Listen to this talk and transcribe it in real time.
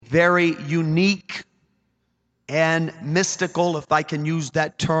very unique and mystical, if I can use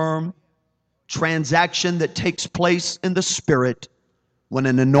that term, transaction that takes place in the Spirit when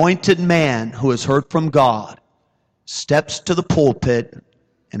an anointed man who has heard from God steps to the pulpit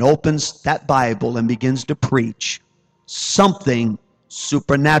and opens that Bible and begins to preach. Something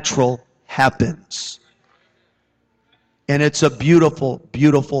supernatural happens. And it's a beautiful,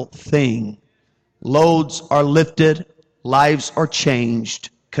 beautiful thing. Loads are lifted, lives are changed,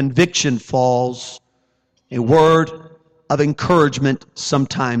 conviction falls, a word of encouragement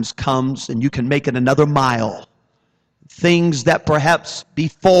sometimes comes, and you can make it another mile. Things that perhaps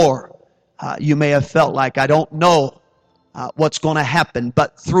before you may have felt like, I don't know what's going to happen,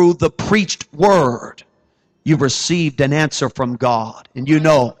 but through the preached word, you've received an answer from God, and you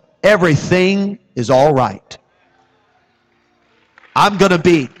know everything is all right. I'm going to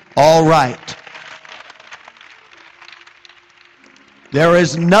be all right. There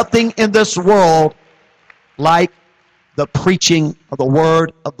is nothing in this world like the preaching of the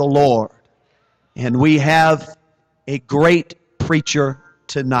word of the Lord. And we have a great preacher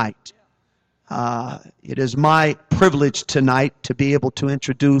tonight. It is my privilege tonight to be able to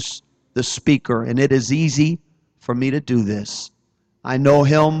introduce the speaker, and it is easy for me to do this. I know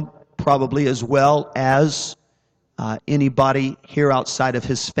him probably as well as anybody here outside of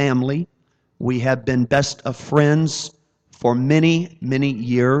his family. We have been best of friends for many, many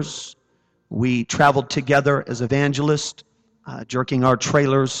years. We traveled together as evangelists, jerking our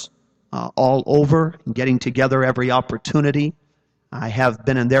trailers all over, and getting together every opportunity. I have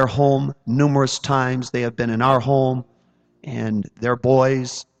been in their home numerous times. They have been in our home, and their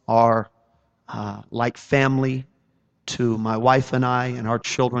boys are like family to my wife and I, and our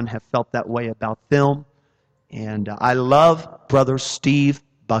children have felt that way about them. And I love Brother Steve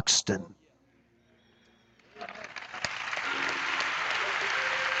Buxton.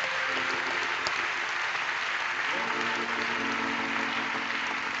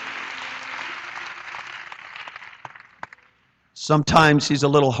 Sometimes he's a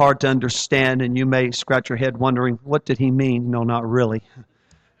little hard to understand, and you may scratch your head wondering, what did he mean? No, not really.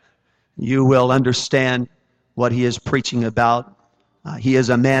 You will understand what he is preaching about. He is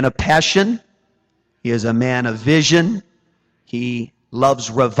a man of passion. He is a man of vision. He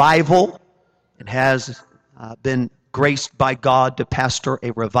loves revival and has been graced by God to pastor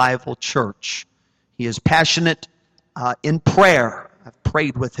a revival church. He is passionate in prayer. I've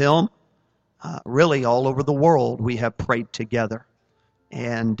prayed with him. Really all over the world we have prayed together.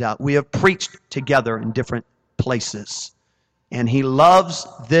 And we have preached together in different places. And he loves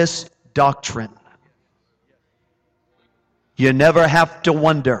this doctrine. You never have to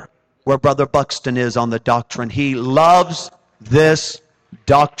wonder where Brother Buxton is on the doctrine. He loves this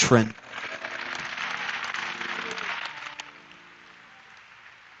doctrine.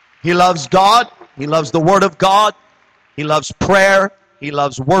 He loves God. He loves the Word of God. He loves prayer. He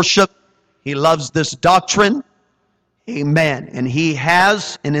loves worship. He loves this doctrine. Amen. And he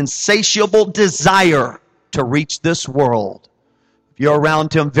has an insatiable desire to reach this world. If you're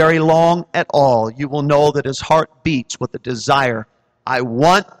around him very long at all, you will know that his heart beats with a desire. I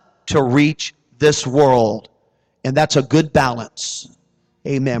want to reach this world. And that's a good balance.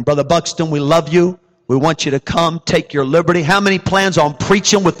 Amen. Brother Buxton, we love you. We want you to come, take your liberty. How many plans on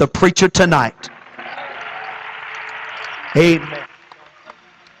preaching with the preacher tonight? Amen.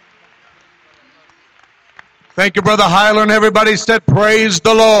 Thank you, Brother Hyler, and everybody said, praise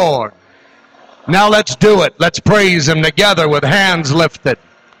the Lord. Now let's do it. Let's praise Him together with hands lifted,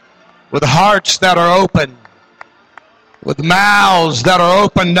 with hearts that are open, with mouths that are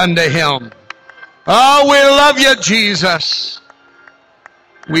opened unto Him. Oh, we love you, Jesus.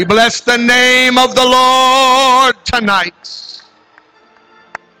 We bless the name of the Lord tonight.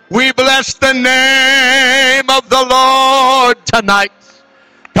 We bless the name of the Lord tonight.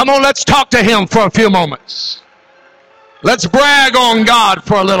 Come on, let's talk to Him for a few moments. Let's brag on God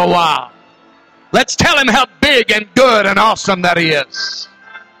for a little while. Let's tell Him how big and good and awesome that He is.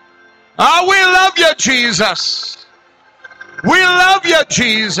 Oh, we love you, Jesus. We love you,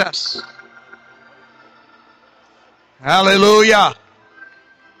 Jesus. Hallelujah.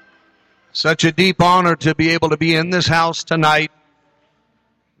 Such a deep honor to be able to be in this house tonight,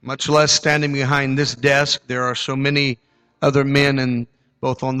 much less standing behind this desk. There are so many other men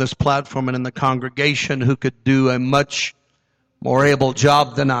both on this platform and in the congregation who could do a much more able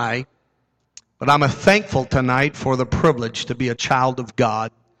job than I. But I'm thankful tonight for the privilege to be a child of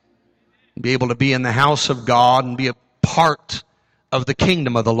God, and be able to be in the house of God and be a part of the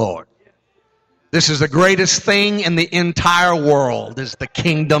kingdom of the Lord. This is the greatest thing in the entire world, is the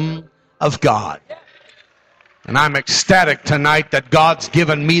kingdom of God. And I'm ecstatic tonight that God's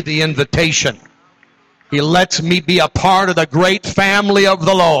given me the invitation. He lets me be a part of the great family of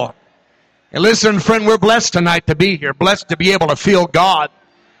the Lord. And listen, friend, we're blessed tonight to be here. Blessed to be able to feel God.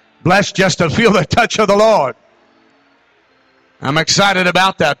 Blessed just to feel the touch of the Lord. I'm excited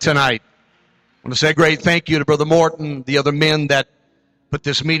about that tonight. I want to say a great thank you to Brother Morton, the other men that put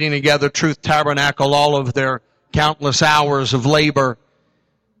this meeting together, Truth Tabernacle, all of their countless hours of labor.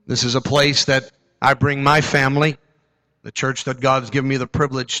 This is a place that I bring my family, the church that God's given me the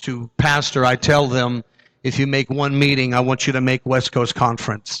privilege to pastor. I tell them, if you make one meeting, I want you to make West Coast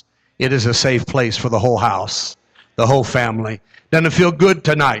Conference. It is a safe place for the whole house, the whole family. Doesn't it feel good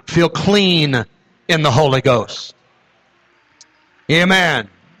tonight? Feel clean in the Holy Ghost. Amen.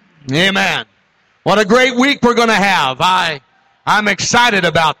 Amen. What a great week we're going to have. I'm excited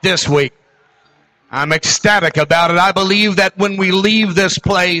about this week. I'm ecstatic about it. I believe that when we leave this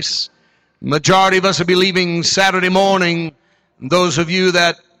place, majority of us will be leaving Saturday morning. Those of you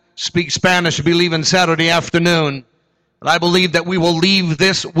that speak Spanish will be leaving Saturday afternoon. But I believe that we will leave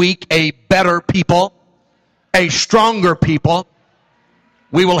this week a better people, a stronger people.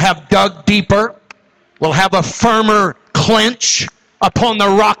 We will have dug deeper. We'll have a firmer clinch upon the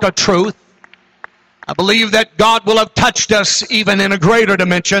rock of truth. I believe that God will have touched us even in a greater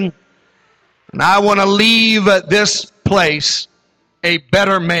dimension. And I want to leave this place a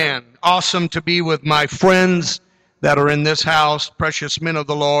better man. Awesome to be with my friends that are in this house, precious men of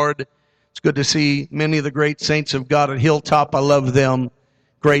the Lord. It's good to see many of the great saints of God at Hilltop. I love them.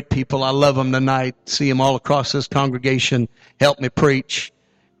 Great people. I love them tonight. See them all across this congregation. Help me preach.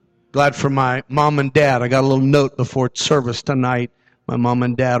 Glad for my mom and dad. I got a little note before service tonight. My mom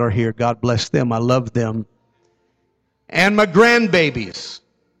and dad are here. God bless them. I love them. And my grandbabies.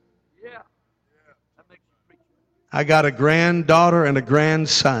 I got a granddaughter and a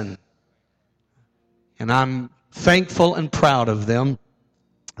grandson. And I'm thankful and proud of them.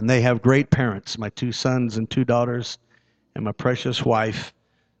 And they have great parents, my 2 sons and 2 daughters, and my precious wife.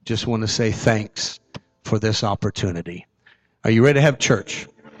 Just want to say thanks for this opportunity. Are you ready to have church?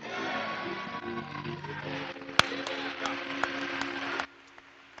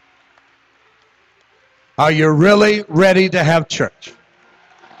 Are you really ready to have church?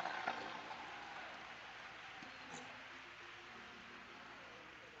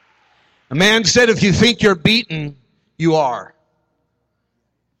 A man said, if you think you're beaten, you are.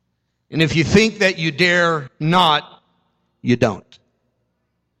 And if you think that you dare not, you don't.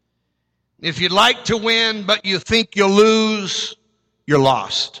 If you'd like to win, but you think you'll lose, you're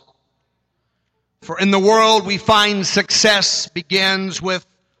lost. For in the world, we find success begins with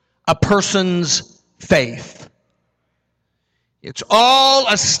a person's faith. It's all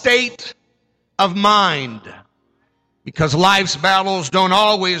a state of mind. Because life's battles don't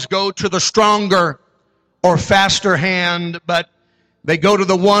always go to the stronger or faster hand, but they go to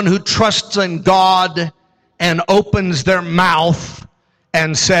the one who trusts in God and opens their mouth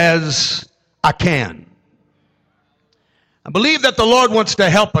and says, I can. I believe that the Lord wants to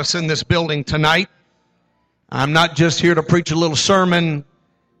help us in this building tonight. I'm not just here to preach a little sermon.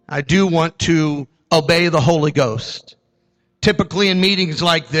 I do want to obey the Holy Ghost. Typically in meetings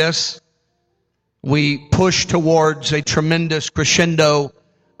like this, we push towards a tremendous crescendo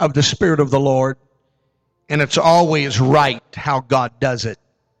of the Spirit of the Lord. And it's always right how God does it.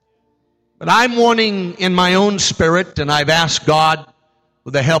 But I'm wanting in my own spirit, and I've asked God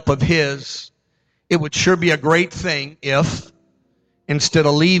with the help of His, it would sure be a great thing if, instead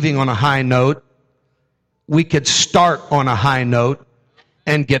of leaving on a high note, we could start on a high note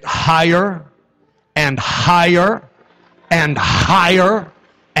and get higher and higher and higher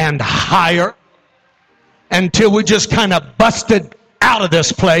and higher until we just kind of busted out of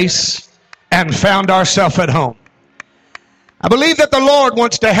this place and found ourselves at home. I believe that the Lord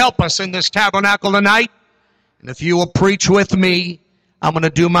wants to help us in this tabernacle tonight. And if you will preach with me, I'm going to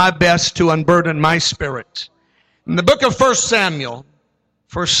do my best to unburden my spirit. In the book of 1 Samuel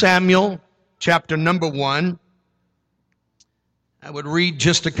chapter number 1, I would read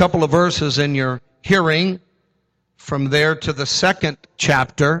just a couple of verses in your hearing. From there to the 2nd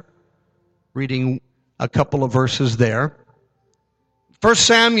chapter, reading a couple of verses there. 1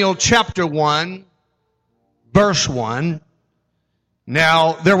 Samuel chapter 1, verse 1.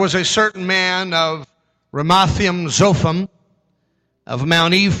 Now, there was a certain man of Ramathaim Zophim of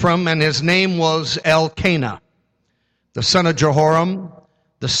Mount Ephraim, and his name was Elkanah, the son of Jehoram,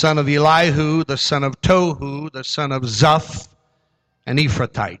 the son of Elihu, the son of Tohu, the son of Zuph, an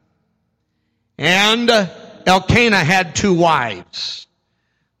Ephrathite. And Elkanah had 2 wives.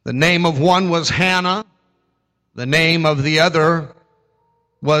 The name of one was Hannah. The name of the other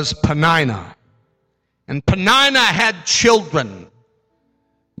was Peninnah. And Peninnah had children,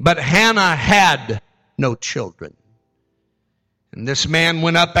 but Hannah had no children. And this man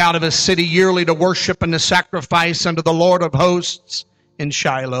went up out of his city yearly to worship and to sacrifice unto the Lord of hosts in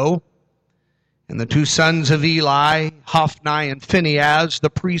Shiloh. And the two sons of Eli, Hophni and Phinehas, the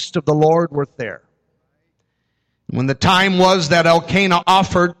priest of the Lord, were there. When the time was that Elkanah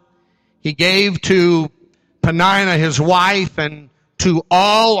offered, he gave to Peninnah his wife and to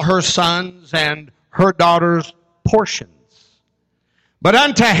all her sons and her daughters portions. But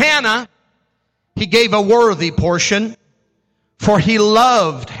unto Hannah he gave a worthy portion, for he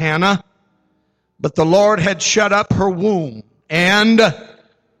loved Hannah, but the Lord had shut up her womb, and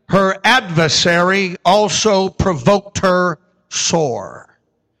her adversary also provoked her sore,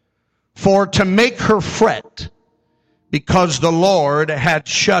 for to make her fret, because the Lord had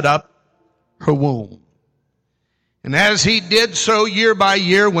shut up her womb. And as he did so year by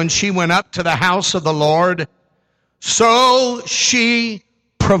year when she went up to the house of the Lord, so she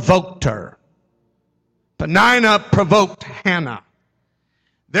provoked her. Peninnah provoked Hannah.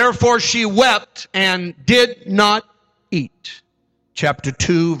 Therefore she wept and did not eat. Chapter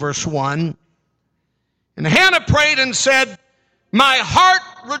 2, verse 1. And Hannah prayed and said, My heart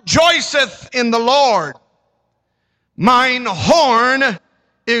rejoiceth in the Lord. Mine horn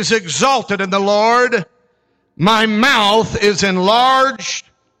is exalted in the Lord. My mouth is enlarged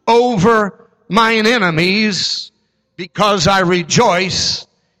over mine enemies, because I rejoice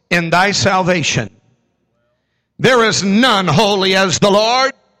in thy salvation. There is none holy as the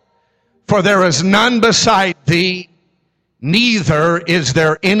Lord, for there is none beside thee, neither is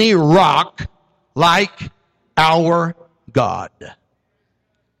there any rock like our God.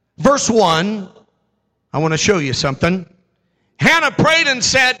 Verse 1, I want to show you something. Hannah prayed and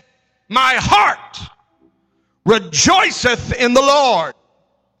said, My heart rejoiceth in the Lord.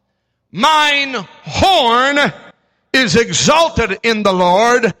 Mine horn is exalted in the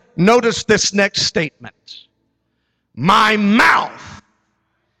Lord. Notice this next statement. My mouth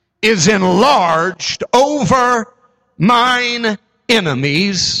is enlarged over mine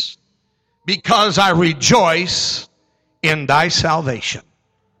enemies, because I rejoice in thy salvation.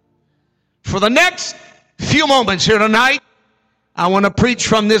 For the next few moments here tonight, I want to preach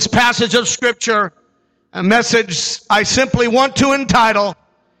from this passage of Scripture a message I simply want to entitle,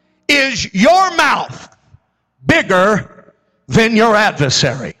 Is Your Mouth Bigger Than Your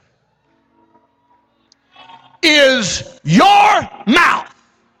Adversary? Is your mouth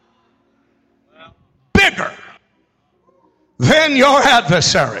bigger than your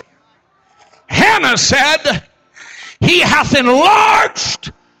adversary? Hannah said, He hath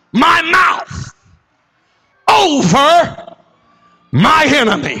enlarged my mouth over my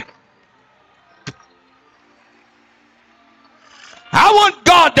enemy. I want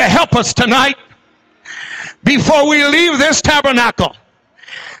God to help us tonight, before we leave this tabernacle,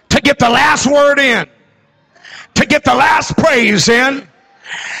 to get the last word in, to get the last praise in,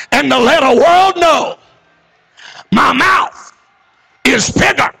 and to let a world know my mouth is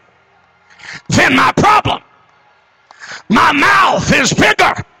bigger than my problem. My mouth is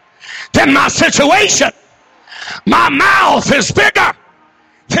bigger than my situation. My mouth is bigger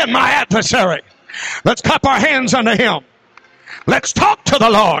than my adversary. Let's clap our hands unto him. Let's talk to the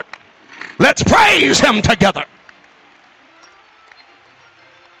Lord. Let's praise him together.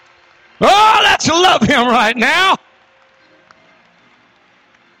 Oh, let's love him right now.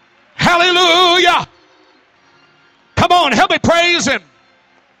 Hallelujah. Come on, help me praise him.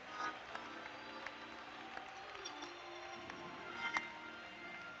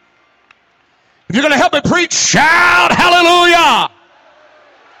 If you're going to help me preach, shout hallelujah.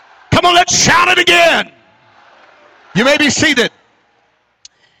 Come on, let's shout it again. You may be seated.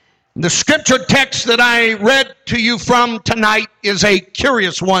 The scripture text that I read to you from tonight is a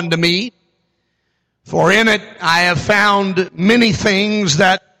curious one to me. For in it I have found many things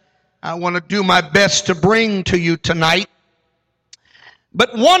that I want to do my best to bring to you tonight.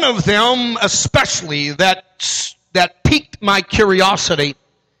 But one of them especially that piqued my curiosity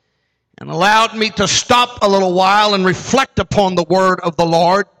and allowed me to stop a little while and reflect upon the word of the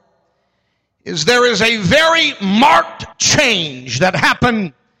Lord is there is a very marked change that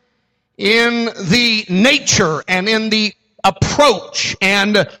happened in the nature and in the approach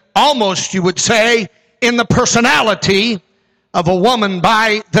and almost, you would say, in the personality of a woman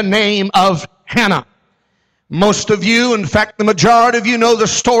by the name of Hannah. Most of you, in fact, the majority of you know the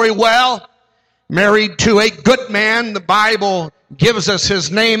story well. Married to a good man. The Bible gives us his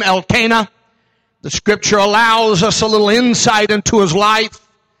name, Elkanah. The scripture allows us a little insight into his life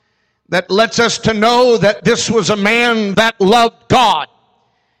that lets us to know that this was a man that loved God.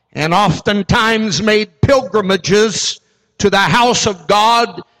 and oftentimes made pilgrimages to the house of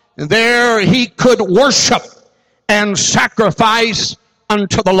God. There he could worship and sacrifice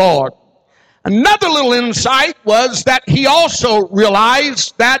unto the Lord. Another little insight was that he also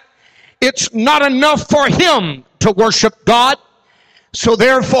realized that it's not enough for him to worship God. So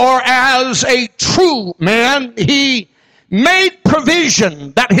therefore, as a true man, he made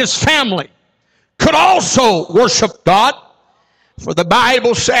provision that his family could also worship God. For the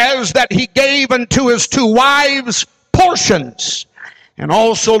Bible says that he gave unto his 2 wives portions, and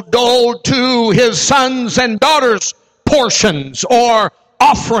also doled to his sons and daughters portions, or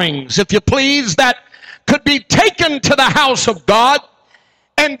offerings, if you please, that could be taken to the house of God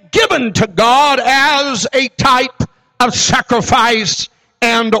and given to God as a type of sacrifice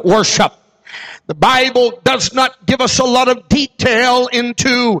and worship. The Bible does not give us a lot of detail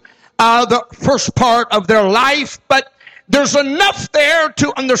into the first part of their life, but there's enough there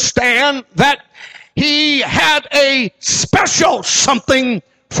to understand that he had a special something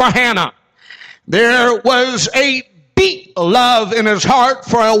for Hannah. There was a deep love in his heart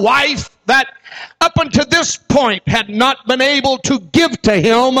for a wife that up until this point had not been able to give to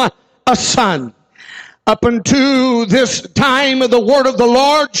him a son. Up until this time of the word of the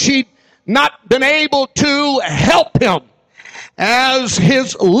Lord, she'd not been able to help him as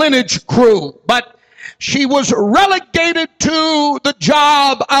his lineage grew, but she was relegated to the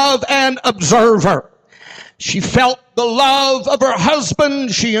job of an observer. She felt the love of her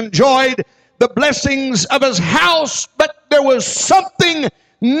husband. She enjoyed the blessings of his house, but there was something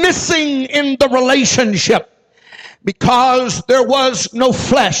missing in the relationship because there was no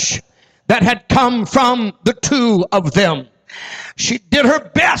flesh that had come from the 2 of them. She did her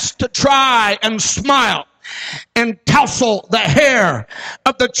best to try and smile and tousle the hair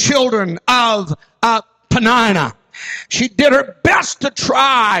of the children of Peninnah. She did her best to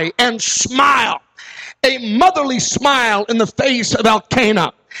try and smile, a motherly smile in the face of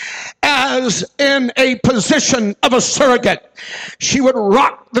Elkanah. As in a position of a surrogate, she would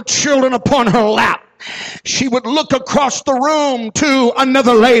rock the children upon her lap. She would look across the room to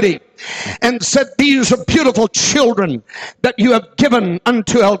another lady and said, "These are beautiful children that you have given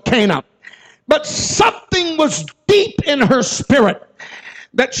unto Elkanah." But something was deep in her spirit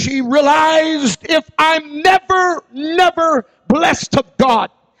that she realized, if I'm never blessed of God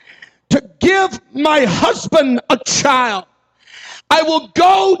to give my husband a child, I will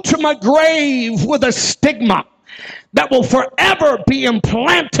go to my grave with a stigma that will forever be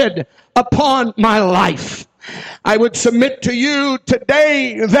implanted upon my life. I would submit to you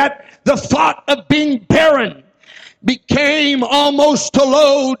today that the thought of being barren became almost a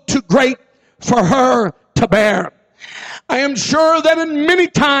load too great for her to bear. I am sure that in many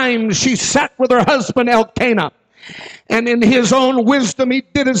times she sat with her husband Elkanah, and in his own wisdom he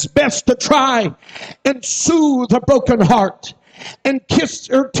did his best to try and soothe a broken heart and kissed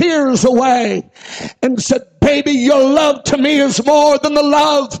her tears away and said, "Baby, your love to me is more than the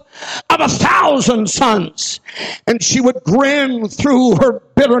love of 1,000 sons." And she would grin through her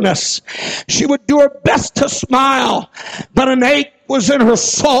bitterness. She would do her best to smile, but an ache was in her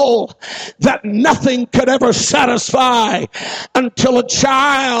soul that nothing could ever satisfy until a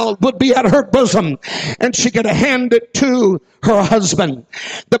child would be at her bosom and she could hand it to her husband.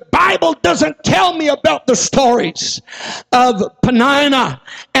 The Bible doesn't tell me about the stories of Peninnah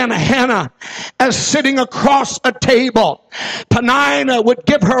and Hannah as sitting across a table. Peninnah would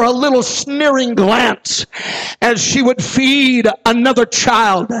give her a little sneering glance as she would feed another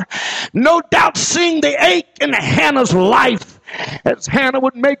child, no doubt seeing the ache in Hannah's life. As Hannah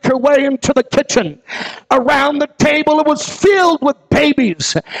would make her way into the kitchen, around the table it was filled with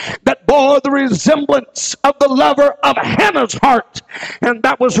babies that bore the resemblance of the lover of Hannah's heart, and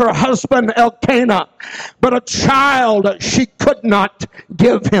that was her husband Elkanah. But a child she could not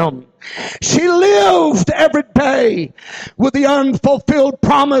give him. She lived every day with the unfulfilled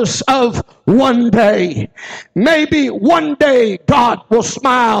promise of one day. Maybe one day God will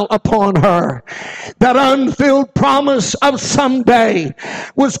smile upon her. That unfulfilled promise of someday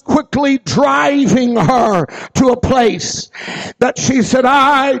was quickly driving her to a place that she said,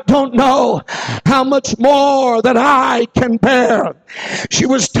 "I don't know how much more that I can bear." She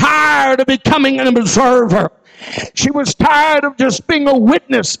was tired of becoming an observer. She was tired of just being a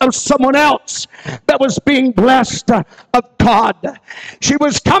witness of someone else that was being blessed of God. She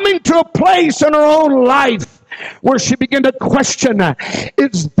was coming to a place in her own life where she began to question,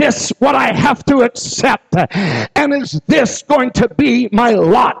 is this what I have to accept? And is this going to be my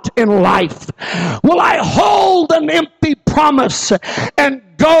lot in life? Will I hold an empty promise promise and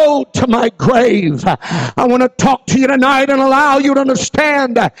go to my grave. I want to talk to you tonight and allow you to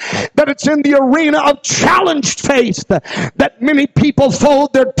understand that it's in the arena of challenged faith that many people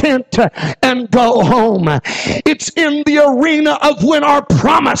fold their tent and go home. It's in the arena of when our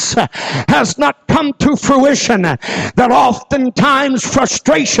promise has not come to fruition that oftentimes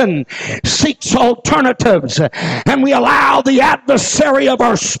frustration seeks alternatives, and we allow the adversary of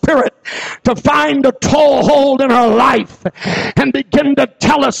our spirit to find a toehold in our life and begin to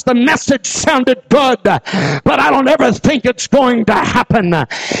tell us the message sounded good, but I don't ever think it's going to happen.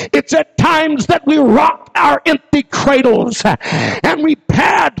 It's at times that we rock our empty cradles and we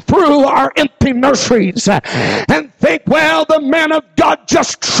pad through our empty nurseries and think, well, the man of God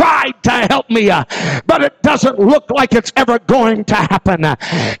just tried to help me, but it doesn't look like it's ever going to happen.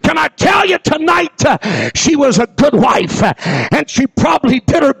 Can I tell you tonight, she was a good wife and she probably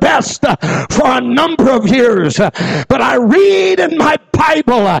did her best for a number of years, but I read in my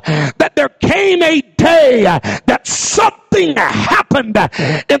Bible that there came a day that something happened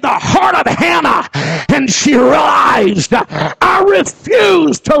in the heart of Hannah, and she realized, I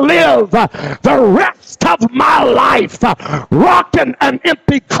refuse to live the rest of my life rocking an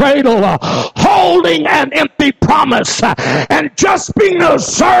empty cradle, holding an empty promise, and just being an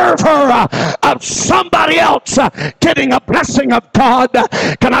observer of somebody else getting a blessing of God.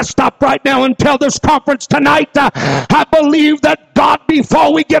 Can I stop right now and tell this conference tonight, I believe that God,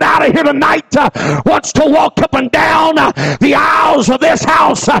 before we get out of here tonight, wants to walk up and down the aisles of this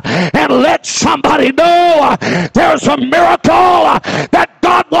house and let somebody know there's a miracle that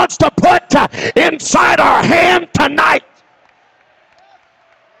God wants to put inside our hand tonight.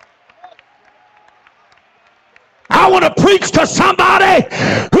 I want to preach to somebody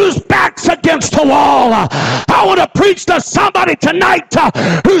whose back's against the wall. I want to preach to somebody tonight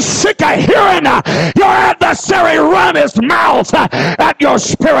who's sick of hearing your adversary run his mouth at your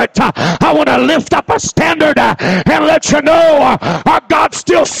spirit. I want to lift up a standard and let you know our God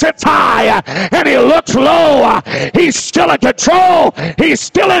still sits high and he looks low. He's still in control. He's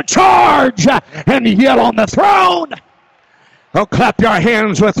still in charge and yet on the throne. Oh, clap your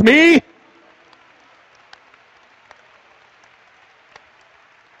hands with me.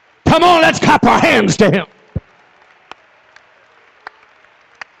 Come on, let's clap our hands to him.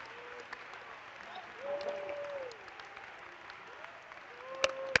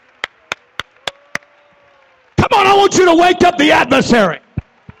 Come on, I want you to wake up the adversary.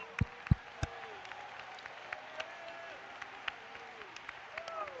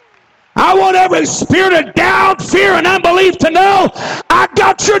 I want every spirit of doubt, fear, and unbelief to know I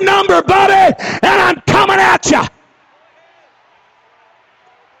got your number, buddy, and I'm coming at you.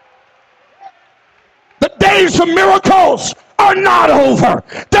 The days of miracles are not over.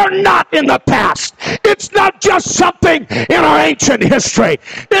 They're not in the past. It's not just something in our ancient history.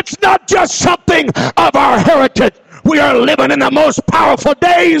 It's not just something of our heritage. We are living in the most powerful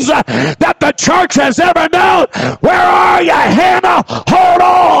days that the church has ever known. Where are you, Hannah? Hold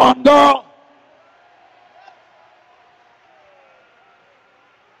on, girl.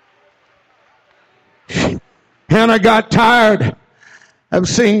 Hannah got tired of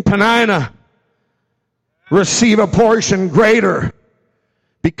seeing Peninnah receive a portion greater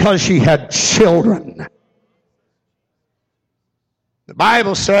because she had children. The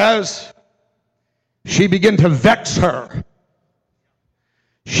Bible says she began to vex her.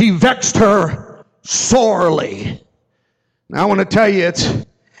 She vexed her sorely. Now I want to tell you,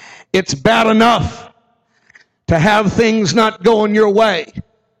 it's bad enough to have things not going your way.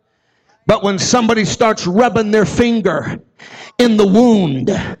 But when somebody starts rubbing their finger in the wound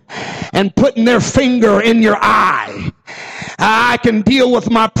and putting their finger in your eye, I can deal with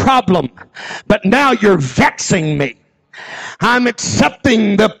my problem, but now you're vexing me. I'm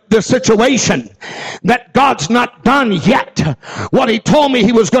accepting the situation that God's not done yet what he told me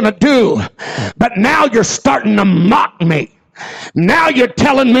he was going to do, but now you're starting to mock me. Now you're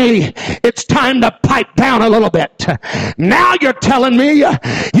telling me it's time to pipe down a little bit. Now you're telling me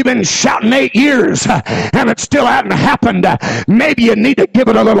you've been shouting 8 years and it still hasn't happened. Maybe you need to give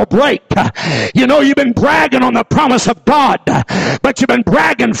it a little break. You know, you've been bragging on the promise of God, but you've been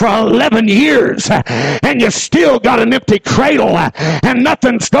bragging for 11 years and you still got an empty cradle and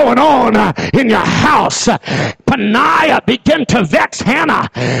nothing's going on in your house. Peninnah began to vex Hannah.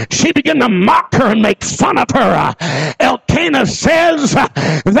 She began to mock her and make fun of her. Elkanah Elkanah says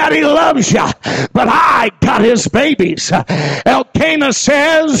that he loves you, but I got his babies. Elkanah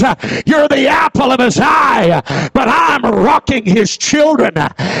says you're the apple of his eye, but I'm rocking his children.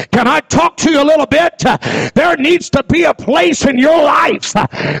 Can I talk to you a little bit? There needs to be a place in your life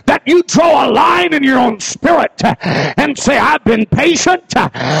that you draw a line in your own spirit and say, I've been patient,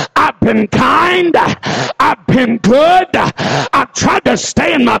 I've been kind, I've been good, I've tried to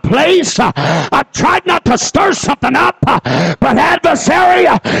stay in my place, I've tried not to stir something up, but adversary,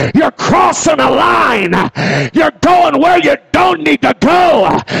 you're crossing a line. You're going where you don't need to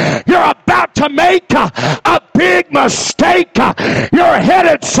go. You're about to make a big mistake. You're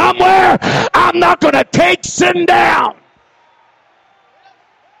headed somewhere I'm not going to take sin down.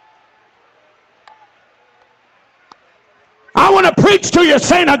 I want to preach to you,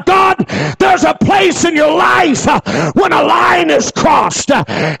 saint of God, there's a place in your life when a line is crossed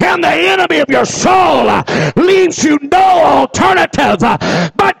and the enemy of your soul leaves you no alternative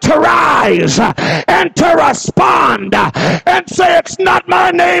but to rise and to respond and say, it's not my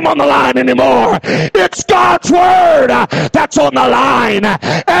name on the line anymore. It's God's word that's on the line,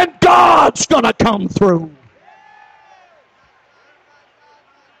 and God's going to come through.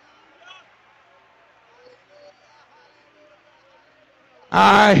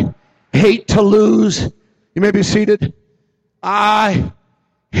 I hate to lose. You may be seated. I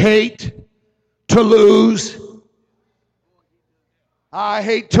hate to lose. I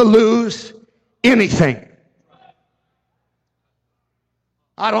hate to lose anything.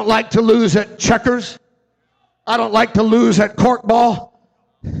 I don't like to lose at checkers. I don't like to lose at corkball.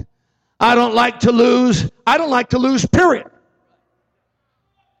 I don't like to lose. I don't like to lose, period.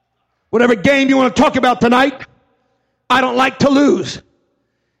 Whatever game you want to talk about tonight, I don't like to lose.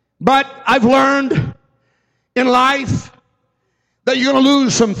 But I've learned in life that you're going to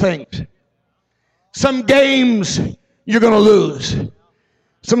lose some things. Some games you're going to lose.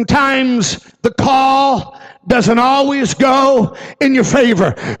 Sometimes the call doesn't always go in your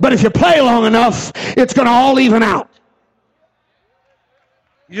favor. But if you play long enough, it's going to all even out.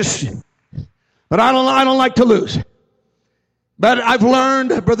 But I don't like to lose. But I've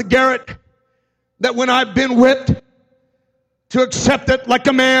learned, Brother Garrett, that when I've been whipped, to accept it like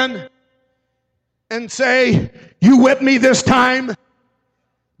a man and say, you whip me this time,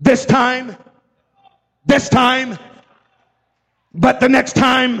 but the next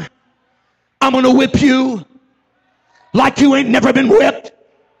time I'm going to whip you like you ain't never been whipped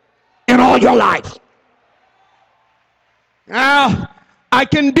in all your life. Now, I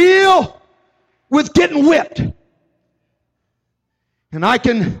can deal with getting whipped, and I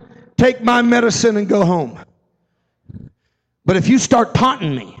can take my medicine and go home. But if you start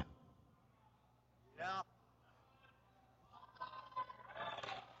taunting me,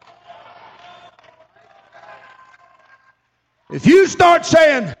 if you start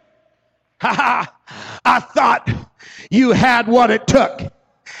saying, ha ha, I thought you had what it took.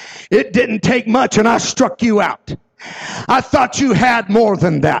 It didn't take much and I struck you out. I thought you had more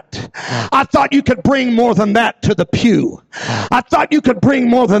than that. I thought you could bring more than that to the pew. I thought you could bring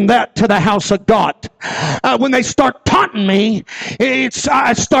more than that to the house of God. When they start taunting me,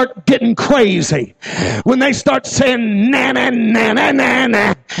 I start getting crazy. When they start saying, na na na na na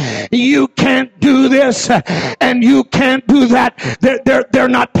na, you can't do this and you can't do that. They're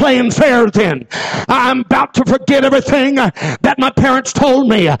not playing fair then. I'm about to forget everything that my parents told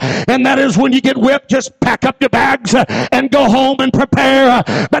me, and that is when you get whipped, just pack up your bags and go home and prepare.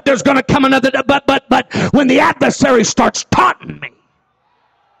 But there's going to come another. But when the adversary starts taunting me,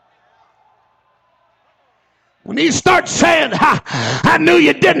 when he starts saying, I knew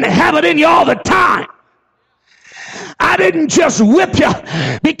you didn't have it in you all the time. I didn't just whip you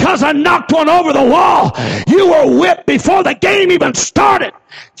because I knocked one over the wall. You were whipped before the game even started.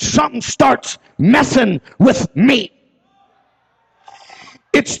 Something starts messing with me.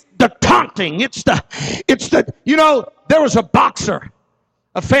 It's the taunting. It's the, you know, there was a boxer,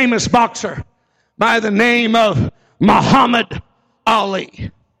 a famous boxer by the name of Muhammad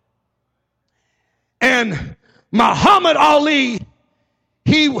Ali. And Muhammad Ali,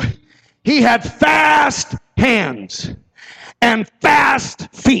 he had fast hands and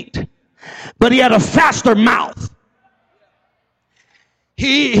fast feet, but he had a faster mouth.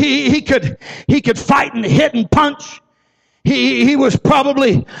 He could fight and hit and punch. He was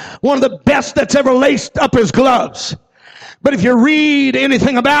probably one of the best that's ever laced up his gloves. But if you read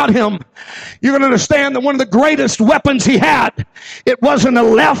anything about him, you're going to understand that one of the greatest weapons he had, it wasn't a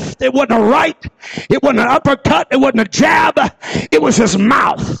left, it wasn't a right, it wasn't an uppercut, it wasn't a jab, it was his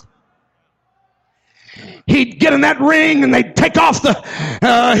mouth. He'd get in that ring and they'd take off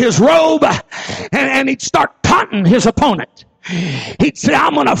his robe and he'd start taunting his opponent. He'd say,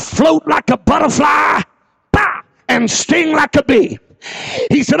 I'm going to float like a butterfly, bah, and sting like a bee.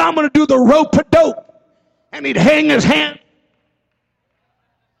 He said, I'm going to do the rope-a-dope. And he'd hang his hand.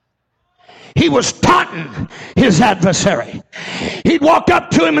 He was taunting his adversary. He'd walk up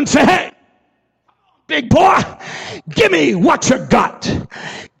to him and say, hey, big boy, give me what you got.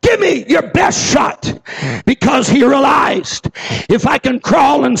 Give me your best shot. Because he realized, if I can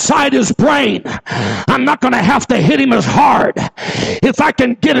crawl inside his brain, I'm not going to have to hit him as hard. If I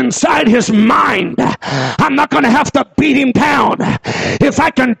can get inside his mind, I'm not going to have to beat him down. If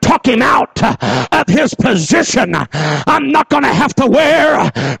I can talk him out of his position, I'm not going to have to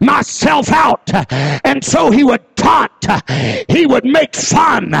wear myself out. And so he would taunt. He would make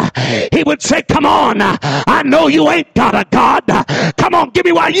fun. He would say, come on, I know you ain't got a God. Come on, give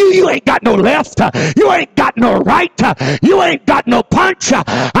me what you ain't got no left. You ain't got no right. You ain't got no punch.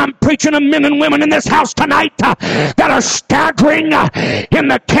 I'm preaching to men and women in this house tonight that are staggering in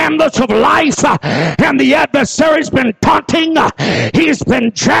the canvas of life, and the adversary's been taunting. He's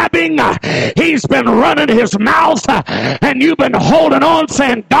been jabbing. He's been running his mouth, and you've been holding on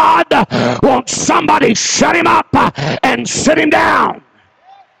saying, God, won't somebody shut him up and sit him down?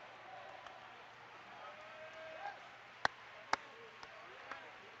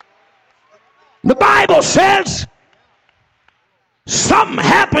 The Bible says something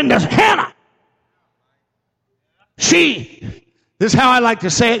happened to Hannah. This is how I like to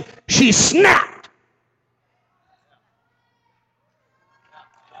say it, she snapped.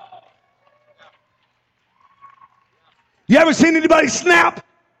 You ever seen anybody snap?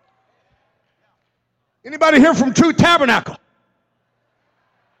 Anybody here from True Tabernacle?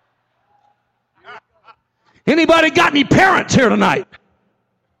 Anybody got any parents here tonight?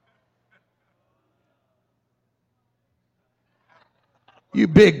 You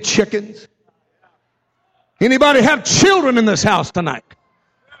big chickens. Anybody have children in this house tonight?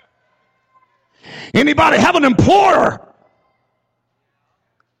 Anybody have an employer?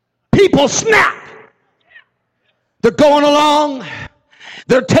 People snap. They're going along.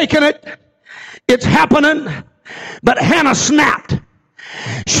 They're taking it. It's happening. But Hannah snapped.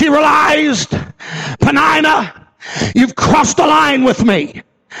 She realized, Peninnah, you've crossed the line with me.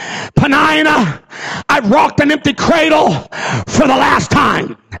 Peninnah, I've rocked an empty cradle for the last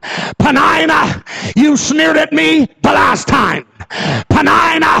time. Peninnah, you sneered at me the last time.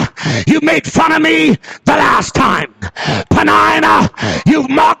 Peninnah, you made fun of me the last time. Peninnah, you've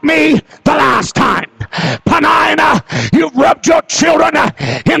mocked me the last time. Peninnah, you've rubbed your children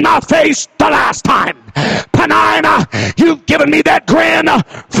in my face the last time. Peninnah, you've given me that grin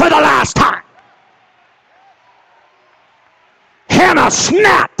for the last time. Hannah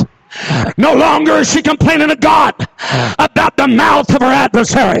snapped. No longer is she complaining to God about the mouth of her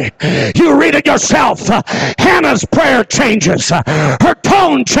adversary. You read it yourself. Hannah's prayer changes. Her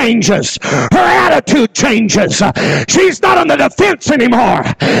tone changes. Her attitude changes. She's not on the defense anymore.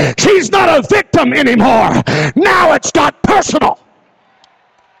 She's not a victim anymore. Now it's got personal.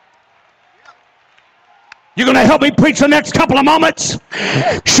 You're going to help me preach the next couple of moments?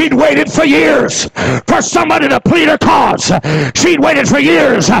 She'd waited for years for somebody to plead her cause. She'd waited for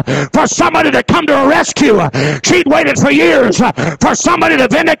years for somebody to come to her rescue. She'd waited for years for somebody to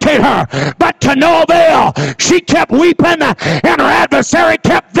vindicate her. But to no avail. She kept weeping and her adversary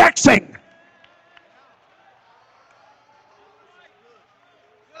kept vexing.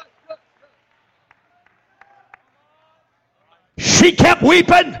 She kept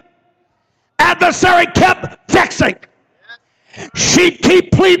weeping. Adversary kept vexing. She'd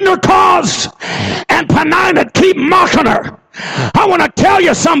keep pleading her cause, and Peninnah'd keep mocking her. I want to tell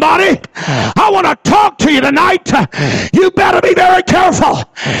you, somebody, I want to talk to you tonight. You better be very careful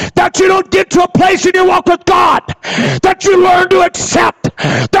that you don't get to a place in your walk with God that you learn to accept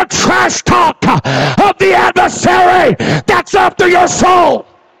the trash talk of the adversary that's after your soul.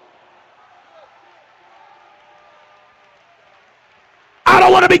 I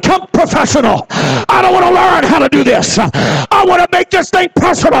don't want to become professional. I don't want to learn how to do this. I want to make this thing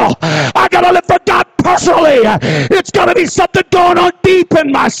personal. I got to live for God personally. It's got to be something going on deep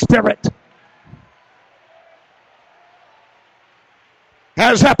in my spirit.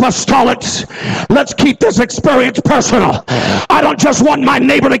 As apostolics, let's keep this experience personal. I don't just want my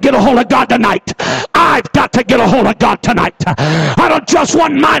neighbor to get a hold of God tonight. I've got to get a hold of God tonight. I don't just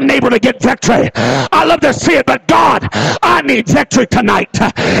want my neighbor to get victory. I love to see it, but God, I need victory tonight.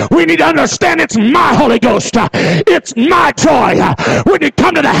 We need to understand it's my Holy Ghost. It's my joy. When you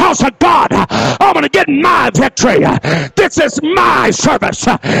come to the house of God, I'm going to get my victory. This is my service.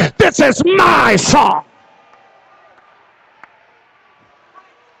 This is my song.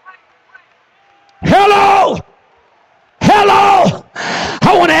 Hello. Hello.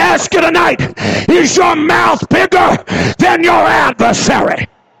 I want to ask you tonight, is your mouth bigger than your adversary?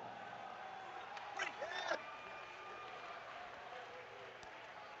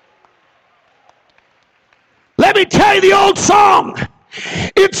 Let me tell you the old song.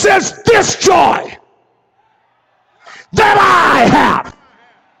 It says, this joy that I have,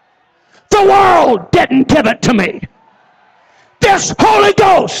 the world didn't give it to me. This Holy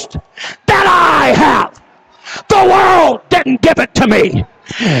Ghost that I have, the world didn't give it to me.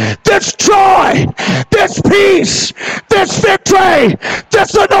 This joy, this peace, this victory,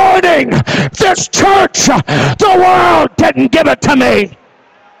 this anointing, this church, the world didn't give it to me.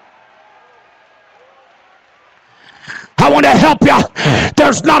 I want to help you.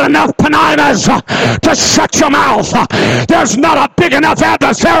 There's not enough paninas to shut your mouth. There's not a big enough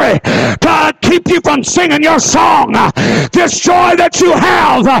adversary to keep you from singing your song. This joy that you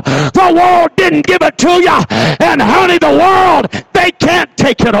have, the world didn't give it to you. And honey, the world, they can't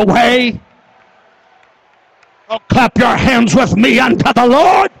take it away. Oh, clap your hands with me unto the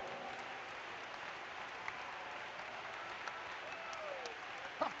Lord.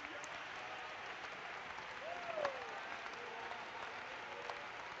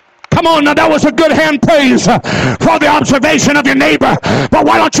 Come on, now that was a good hand praise for the observation of your neighbor. But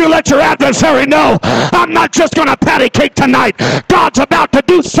why don't you let your adversary know, I'm not just going to patty cake tonight. God's about to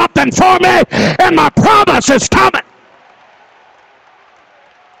do something for me, and my promise is coming.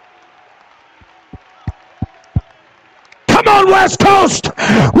 Come on, West Coast.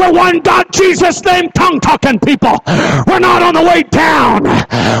 We're one God, Jesus name, tongue-talking people. We're not on the way down.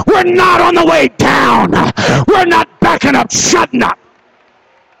 We're not on the way down. We're not backing up, shutting up.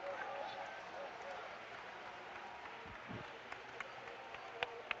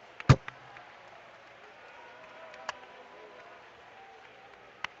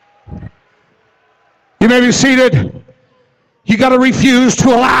 You may be seated. You got to refuse to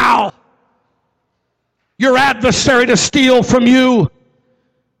allow your adversary to steal from you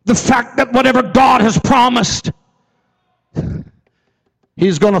the fact that whatever God has promised,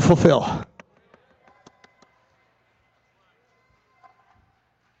 He's going to fulfill.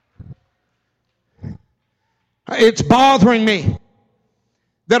 It's bothering me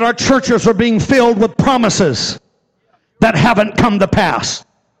that our churches are being filled with promises that haven't come to pass.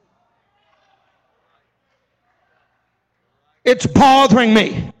 It's bothering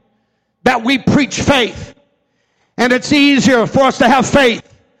me that we preach faith, and it's easier for us to have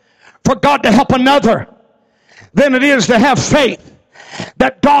faith for God to help another than it is to have faith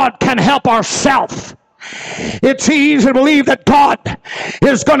that God can help ourselves. It's easy to believe that God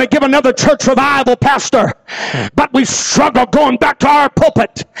is going to give another church revival, Pastor, but we struggle going back to our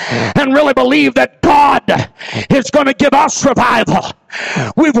pulpit and really believe that God is going to give us revival.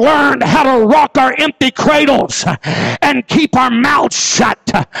 We've learned how to rock our empty cradles and keep our mouths shut.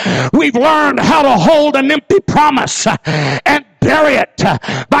 We've learned how to hold an empty promise and bury it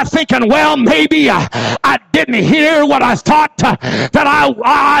by thinking, well, maybe I didn't hear what I thought that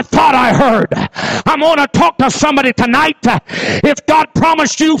I thought I heard. I'm going to talk to somebody tonight. If God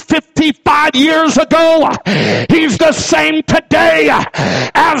promised you 55 years ago, He's the same today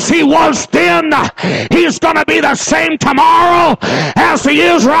as He was then. He's going to be the same tomorrow as He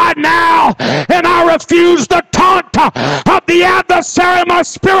is right now. And I refuse the taunt of the adversary of my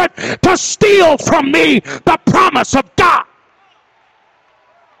spirit to steal from me the promise of God.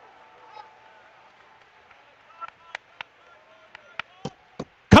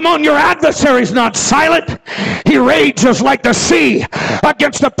 Come on, your adversary's not silent. He rages like the sea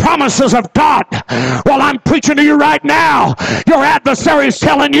against the promises of God. Well, I'm preaching to you right now. Your adversary's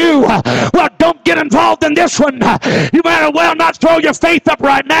telling you, well, don't get involved in this one. You better well not throw your faith up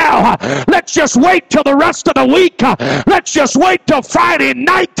right now. Let's just wait till the rest of the week. Let's just wait till Friday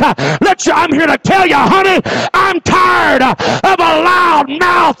night. I'm here to tell you, honey, I'm tired of a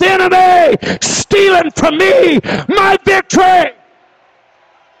loud-mouthed enemy stealing from me my victory.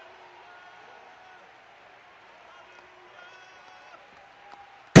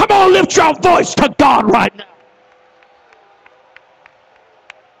 Come on, lift your voice to God right now.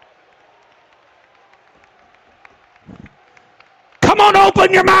 Come on,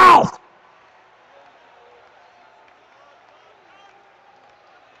 open your mouth.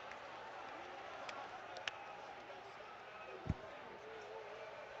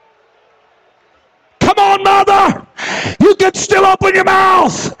 Come on, mother. You can still open your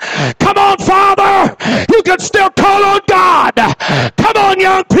mouth. Come on, Father. You can still call on God. Come on,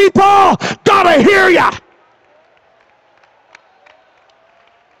 young people. Gotta hear ya.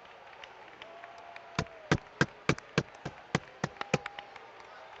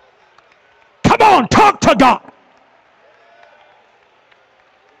 Come Come on, talk to God.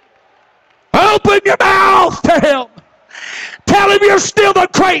 Open your mouth to him. Tell him you're still the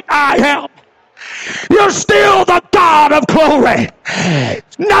great I am. You're still the God of glory.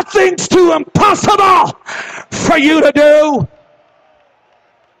 Nothing's too impossible for you to do.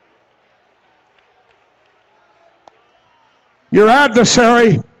 Your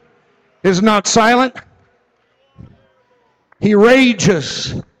adversary is not silent. He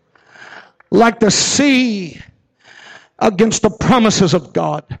rages like the sea against the promises of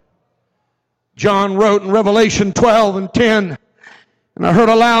God. John wrote in Revelation 12:10, and I heard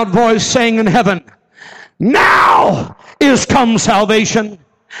a loud voice saying in heaven, now is come salvation.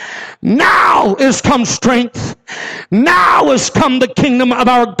 Now is come strength. Now is come the kingdom of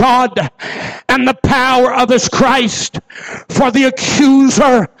our God and the power of his Christ. For the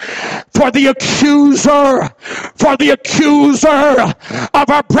accuser of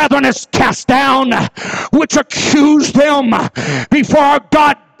our brethren is cast down, which accused them before our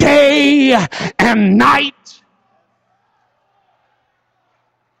God day and night.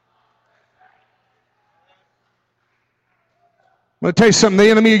 I'm going to tell you something.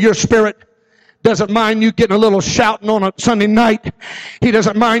 The enemy of your spirit doesn't mind you getting a little shouting on a Sunday night. He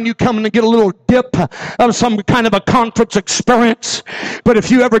doesn't mind you coming to get a little dip of some kind of a conference experience. But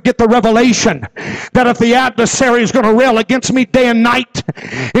if you ever get the revelation that if the adversary is going to rail against me day and night,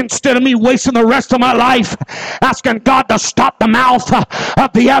 instead of me wasting the rest of my life asking God to stop the mouth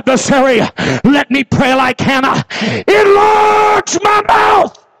of the adversary, let me pray like Hannah. Enlarge my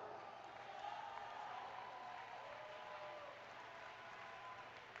mouth.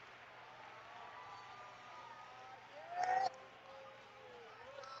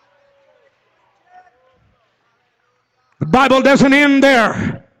 The Bible doesn't end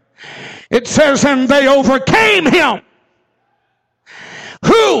there. It says, and they overcame him.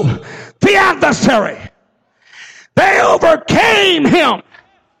 Who? The adversary. They overcame him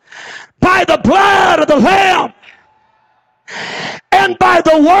by the blood of the Lamb and by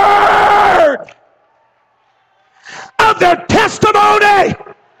the word of their testimony.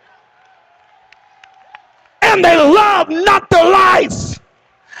 And they loved not their life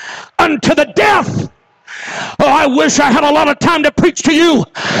unto the death. Oh, I wish I had a lot of time to preach to you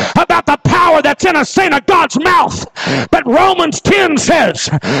about the power that's in a saint of God's mouth. But Romans 10 says,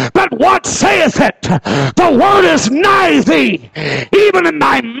 but what saith it? The word is nigh thee, even in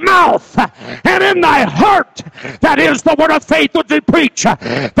thy mouth and in thy heart. That is the word of faith which we preach.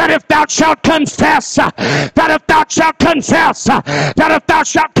 That if thou shalt confess, that if thou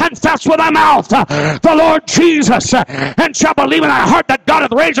shalt confess with thy mouth the Lord Jesus, and shalt believe in thy heart that God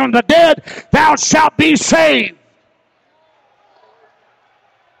hath raised him from the dead, thou shalt be saved.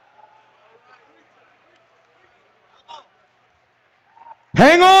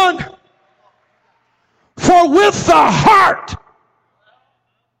 Hang on. For with the heart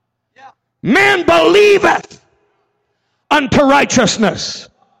man believeth unto righteousness,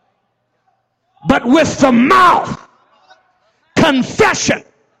 but with the mouth confession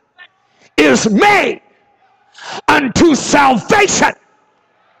is made unto salvation.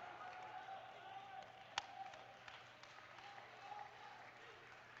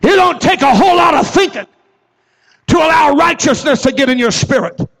 It don't take a whole lot of thinking to allow righteousness to get in your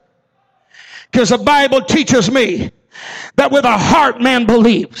spirit. Because the Bible teaches me that with a heart man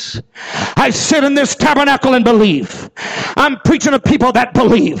believes. I sit in this tabernacle and believe. I'm preaching to people that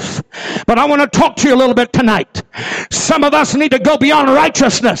believe. But I want to talk to you a little bit tonight. Some of us need to go beyond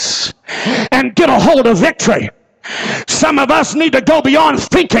righteousness and get a hold of victory. Some of us need to go beyond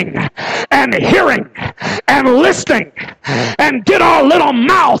thinking and hearing and listening and get our little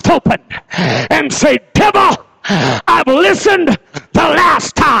mouth open and say, devil, I've listened the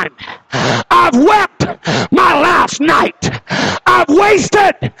last time. I've wept my last night. I've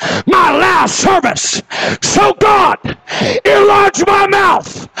wasted my last service. So God, enlarge my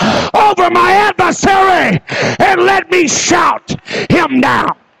mouth over my adversary and let me shout him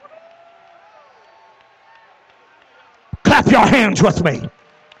down. Clap your hands with me.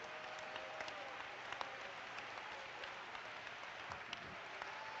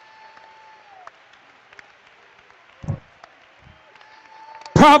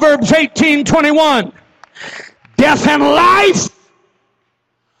 Proverbs 18:21. Death and life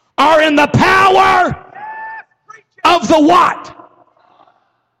are in the power of the what?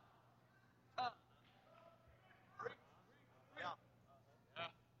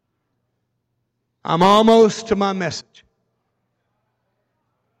 I'm almost to my message.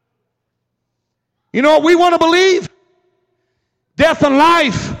 You know what we want to believe? Death and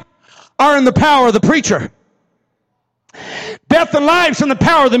life are in the power of the preacher. Death and life's in the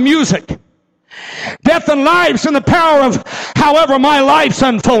power of the music. Death and life's in the power of however my life's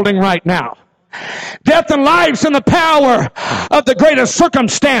unfolding right now. Death and life's in the power of the greatest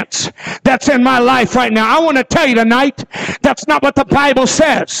circumstance that's in my life right now. I want to tell you tonight, that's not what the Bible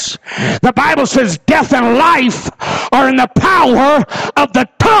says. The Bible says death and life are in the power of the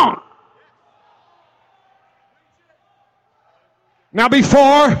tongue. Now,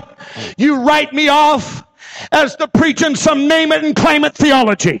 before you write me off as the preaching some name it and claim it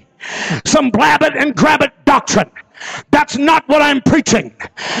theology, some blab it and grab it doctrine, that's not what I'm preaching.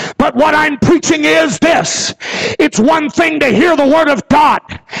 But what I'm preaching is this. It's one thing to hear the word of God.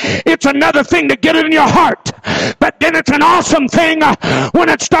 It's another thing to get it in your heart. But then it's an awesome thing when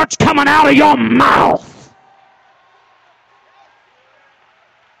it starts coming out of your mouth.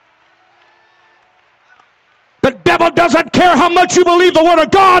 The devil doesn't care how much you believe the word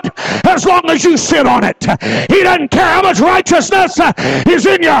of God as long as you sit on it. He doesn't care how much righteousness is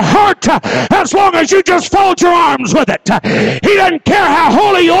in your heart as long as you just fold your arms with it. He doesn't care how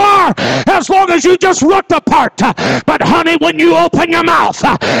holy you are as long as you just look the part. But honey, when you open your mouth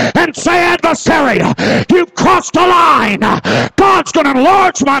and say, adversary, you've crossed the line, God's going to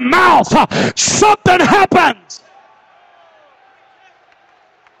enlarge my mouth. Something happens.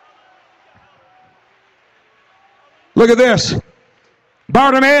 Look at this.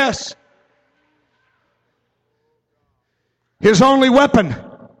 Bartimaeus, his only weapon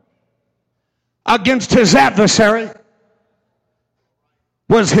against his adversary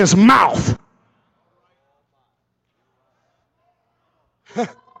was his mouth.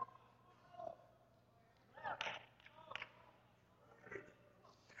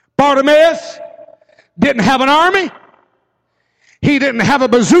 Bartimaeus didn't have an army. He didn't have a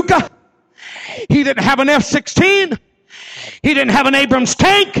bazooka. He didn't have an F-16. He didn't have an Abrams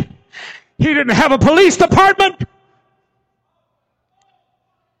tank. He didn't have a police department.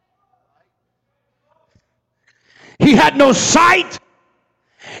 He had no sight.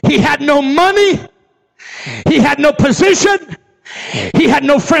 He had no money. He had no position. He had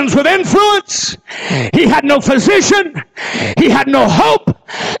no friends with influence. He had no physician. He had no hope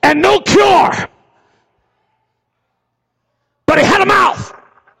and no cure. But he had a mouth.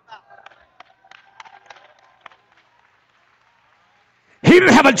 He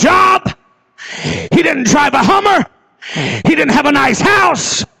didn't have a job. He didn't drive a Hummer. He didn't have a nice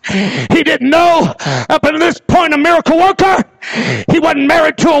house. He didn't know up to this point a miracle worker. He wasn't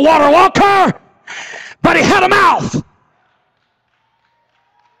married to a water walker. But he had a mouth.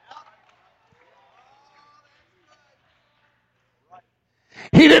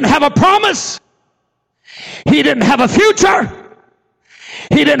 He didn't have a promise. He didn't have a future.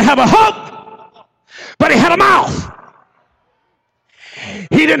 He didn't have a hope. But he had a mouth.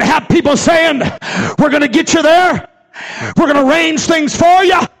 He didn't have people saying, we're going to get you there. We're going to arrange things for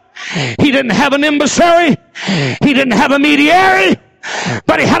you. He didn't have an emissary. He didn't have a mediary.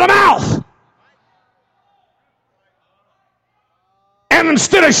 But he had a mouth. And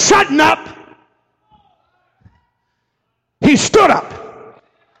instead of shutting up, he stood up.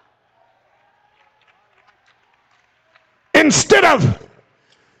 Instead of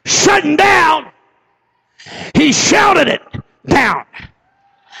shutting down, he shouted it down.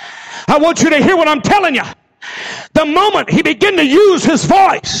 I want you to hear what I'm telling you. The moment he began to use his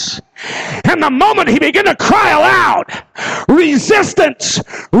voice, and the moment he began to cry aloud, resistance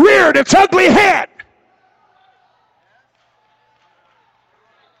reared its ugly head.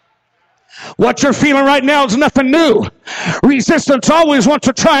 What you're feeling right now is nothing new. Resistance always wants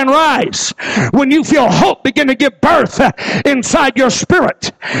to try and rise. When you feel hope begin to give birth inside your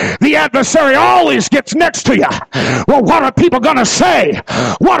spirit, the adversary always gets next to you. Well, what are people going to say?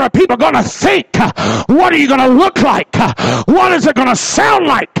 What are people going to think? What are you going to look like? What is it going to sound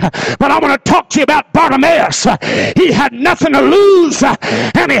like? But I want to talk to you about Bartimaeus. He had nothing to lose,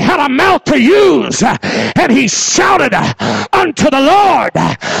 and he had a mouth to use, and he shouted unto the Lord,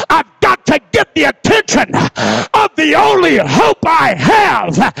 I've got to get the attention of the only hope I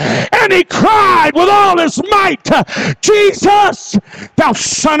have. And he cried with all his might, Jesus, thou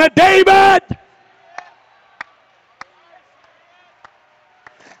son of David,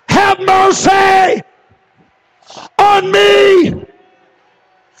 have mercy on me.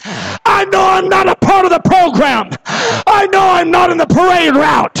 I know I'm not a part of the program. I know I'm not in the parade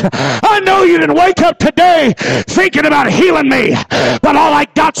route. I know you didn't wake up today thinking about healing me, but all I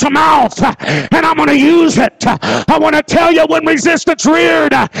got's a mouth, and I'm going to use it. I want to tell you, when resistance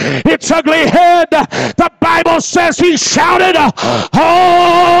reared its ugly head, the Bible says he shouted,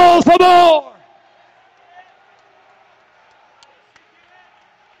 all the more.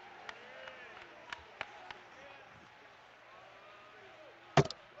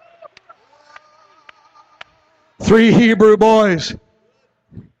 3 Hebrew boys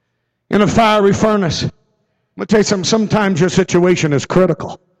in a fiery furnace. I'm going to tell you something. Sometimes your situation is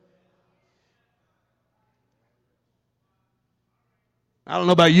critical. I don't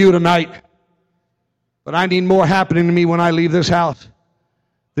know about you tonight, but I need more happening to me when I leave this house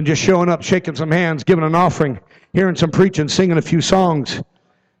than just showing up, shaking some hands, giving an offering, hearing some preaching, singing a few songs,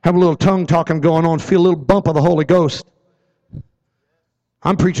 have a little tongue talking going on, feel a little bump of the Holy Ghost.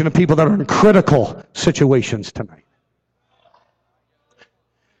 I'm preaching to people that are in critical situations tonight.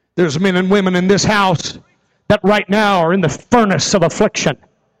 There's men and women in this house that right now are in the furnace of affliction.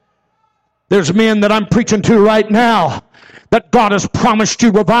 There's men that I'm preaching to right now that God has promised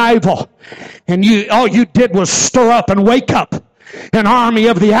you revival, and all you did was stir up and wake up an army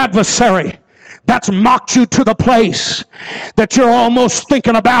of the adversary that's mocked you to the place that you're almost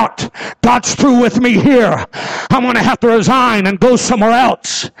thinking about, God's through with me here. I'm going to have to resign and go somewhere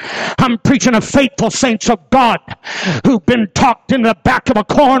else. I'm preaching to faithful saints of God who've been talked in the back of a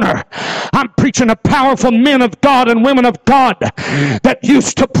corner. I'm preaching to powerful men of God and women of God that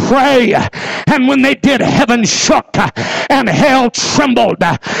used to pray, and when they did, heaven shook and hell trembled.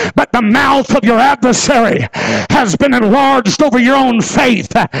 But the mouth of your adversary has been enlarged over your own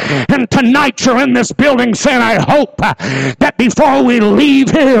faith, and tonight you're in this building saying, I hope that before we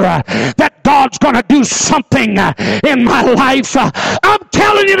leave here that God's going to do something in my life. I'm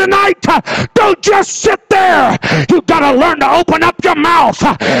telling you tonight, don't just sit there. You've got to learn to open up your mouth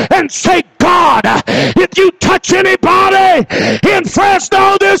and say, God, if you touch anybody in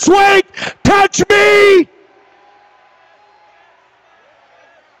Fresno this week, touch me.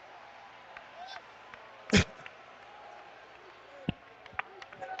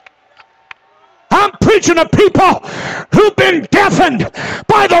 I'm preaching to people who've been deafened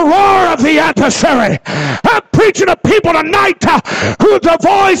by the roar of the adversary. I'm preaching to people tonight who the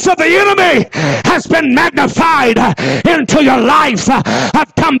voice of the enemy has been magnified into your life.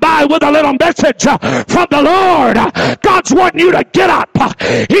 I've come by with a little message from the Lord. God's wanting you to get up.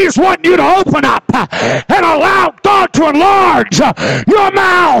 He's wanting you to open up and allow God to enlarge your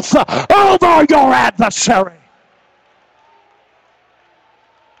mouth over your adversary.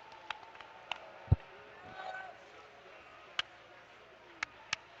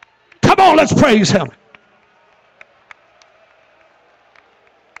 Come on, let's praise him.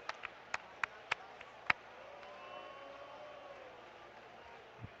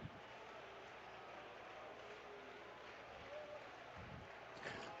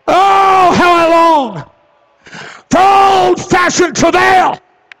 Oh, how I long for old-fashioned travail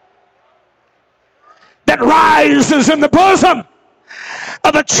that rises in the bosom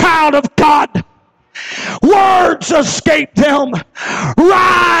of a child of God. Words escape them.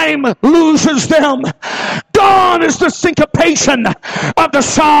 Rhyme loses them. Gone is the syncopation of the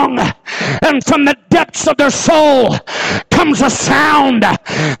song. And from the depths of their soul comes a sound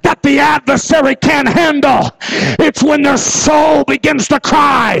that the adversary can't handle. It's when their soul begins to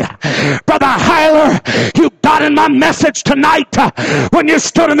cry. Brother Hyler, you got in my message tonight when you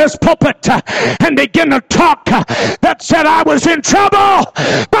stood in this pulpit and began to talk that said I was in trouble,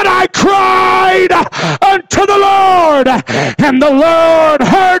 but I cried unto the Lord, and the Lord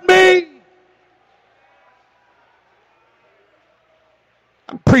heard me.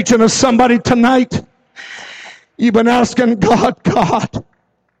 I'm preaching to somebody tonight. You've been asking God,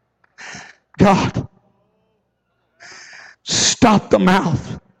 stop the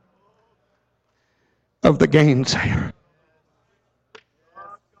mouth of the gainsayer.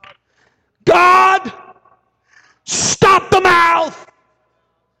 God, stop the mouth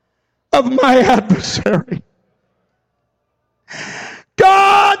of my adversary.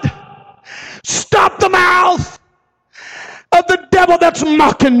 God, stop the mouth of the devil that's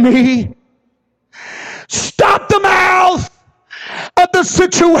mocking me. Stop the mouth of the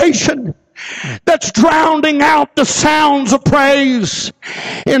situation that's drowning out the sounds of praise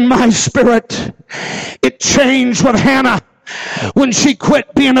in my spirit. It changed with Hannah when she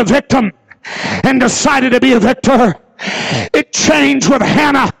quit being a victim and decided to be a victor. It changed with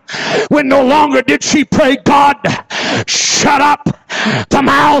Hannah when no longer did she pray, God, shut up the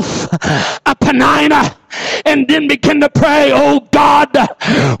mouth of Penina, and then begin to pray, oh God,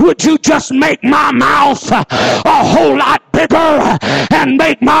 would you just make my mouth a whole lot bigger and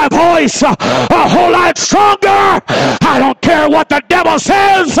make my voice a whole lot stronger. I don't care what the devil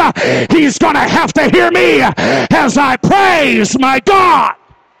says, he's going to have to hear me as I praise my God.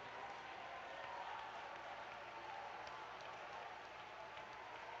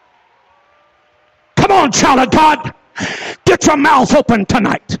 Come on, child of God. Get your mouth open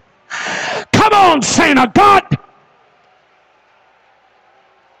tonight. Come on, saint of God.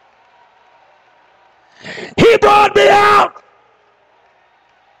 He brought me out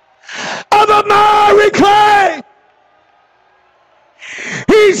of the miry clay.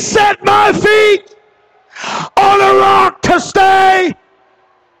 He set my feet on a rock to stay.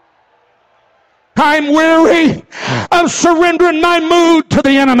 I'm weary of surrendering my mood to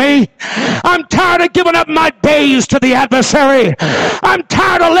the enemy. I'm tired of giving up my days to the adversary. I'm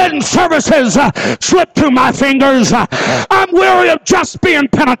tired of letting services slip through my fingers. I'm weary of just being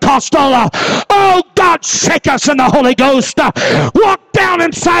Pentecostal. Oh, God, shake us in the Holy Ghost. Walk down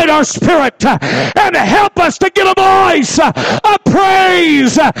inside our spirit and help us to get a voice of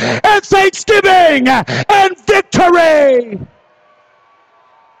praise and thanksgiving and victory.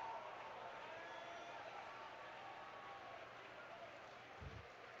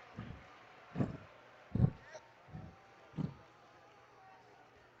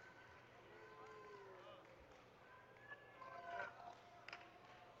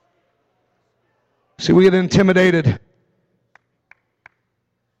 See, we get intimidated.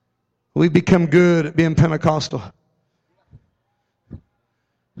 We become good at being Pentecostal.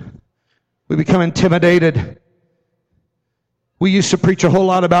 We become intimidated. We used to preach a whole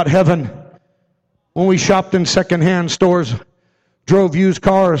lot about heaven when we shopped in secondhand stores, drove used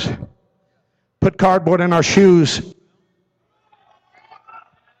cars, put cardboard in our shoes.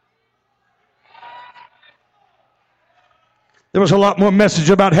 There was a lot more message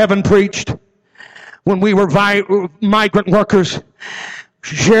about heaven preached when we were migrant workers,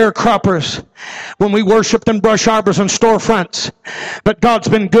 sharecroppers, when we worshiped in brush arbors and storefronts. But God's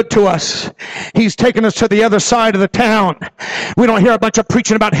been good to us. He's taken us to the other side of the town. We don't hear a bunch of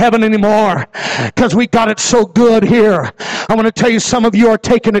preaching about heaven anymore because we got it so good here. I want to tell you, some of you are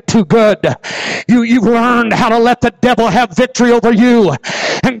taking it too good. You've learned how to let the devil have victory over you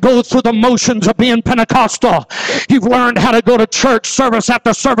and go through the motions of being Pentecostal. You've learned how to go to church service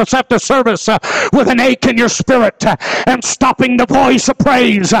after service after service with an ache in your spirit and stopping the voice of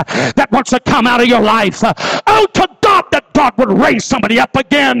praise that wants to come out of your life. Oh, to God that God would raise somebody up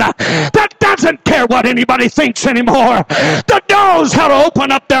again that doesn't care what anybody thinks anymore, that knows how to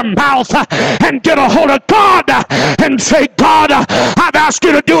open up their mouth and get a hold of God and say, God, I've asked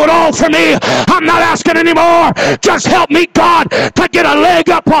you to do it all for me. I'm not asking anymore. Just help me, God, to get a leg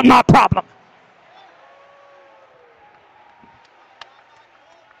up on my problem.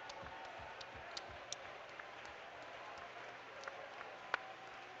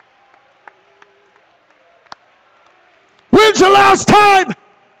 When's the last time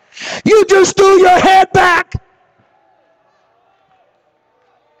you just threw your head back?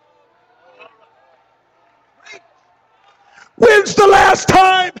 When's the last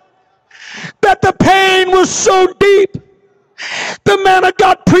time that the pain was so deep? The man of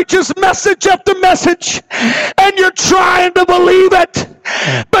God preaches message after message, and you're trying to believe it,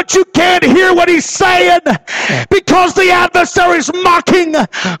 but you can't hear what he's saying because the adversary's mocking,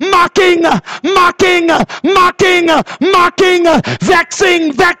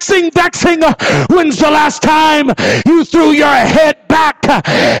 vexing. When's the last time you threw your head back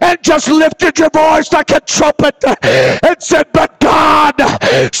and just lifted your voice like a trumpet and said, but God,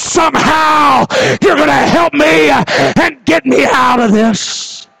 somehow you're going to help me and get me out of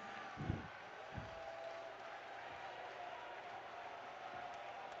this?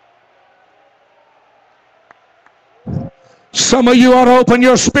 Some of you ought to open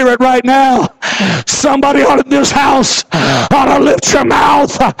your spirit right now. Somebody out in this house ought to lift your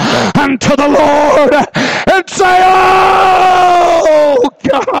mouth unto the Lord and say, oh,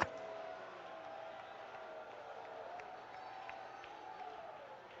 God.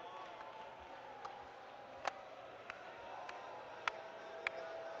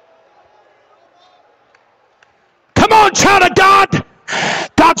 Come on, child of God.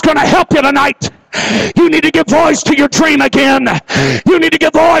 God's going to help you tonight. You need to give voice to your dream again. You need to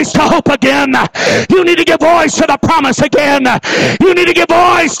give voice to hope again. You need to give voice to the promise again. You need to give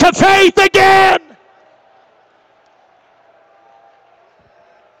voice to faith again.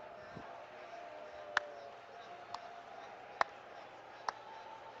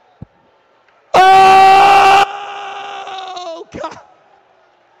 Oh, God.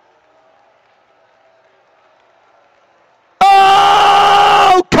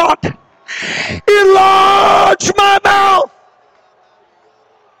 Oh, God. Enlarge my mouth.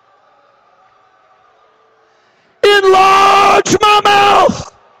 Enlarge my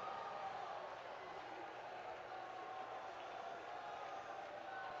mouth.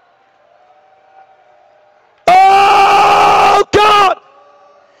 Oh, God.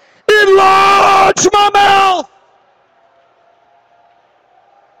 Enlarge my mouth.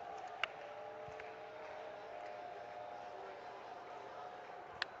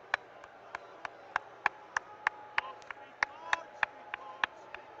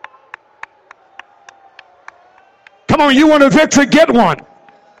 Come on, you want a victory? Get one.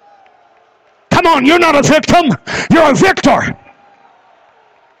 Come on, you're not a victim. You're a victor.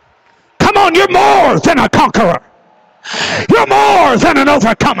 Come on, you're more than a conqueror. You're more than an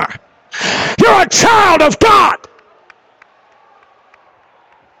overcomer. You're a child of God.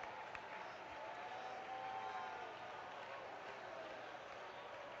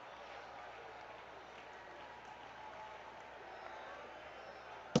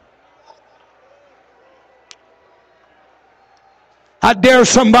 I dare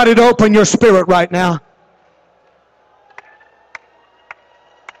somebody to open your spirit right now.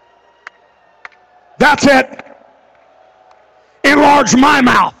 That's it. Enlarge my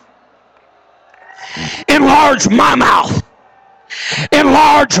mouth. Enlarge my mouth.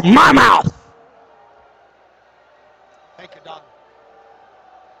 Enlarge my mouth. Thank you, Don.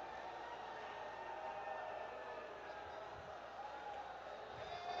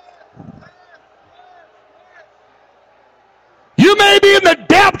 You may be in the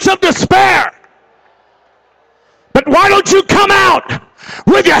depths of despair, but why don't you come out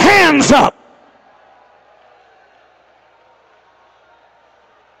with your hands up?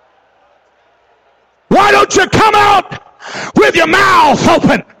 Why don't you come out with your mouth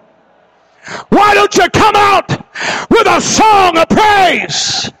open? Why don't you come out with a song of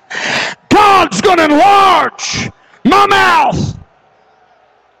praise? God's going to enlarge my mouth.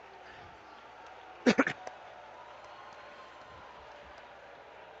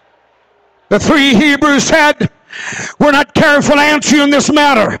 The three Hebrews said, we're not careful to answer you in this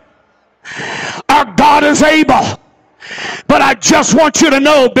matter. Our God is able. But I just want you to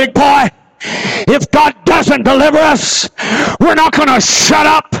know, big boy, if God doesn't deliver us, we're not going to shut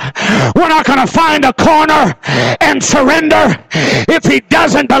up. We're not going to find a corner and surrender. If he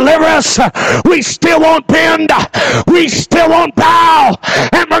doesn't deliver us, we still won't bend. We still won't bow.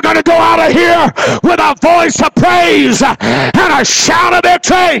 And we're going to go out of here with a voice of praise and a shout of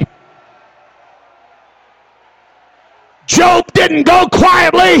victory. Job didn't go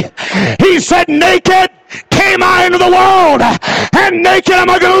quietly. He said, naked came I into the world, and naked am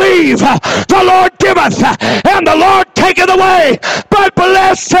I going to leave. The Lord giveth, and the Lord taketh away. But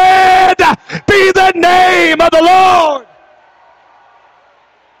blessed be the name of the Lord.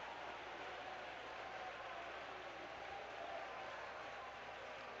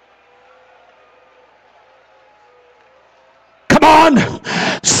 Come on.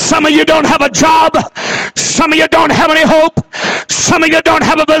 Some of you don't have a job. Some of you don't have any hope. Some of you don't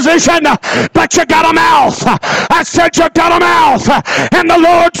have a position, but you got a mouth. I said you got a mouth, and the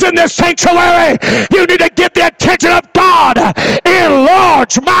Lord's in this sanctuary. You need to get the attention of God.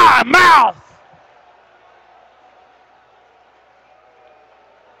 Enlarge my mouth.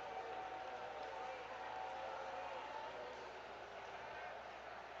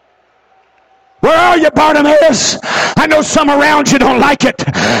 Where are you, Bartimaeus? I know some around you don't like it.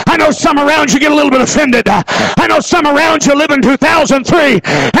 I know some around you get a little bit offended. I know some around you live in 2003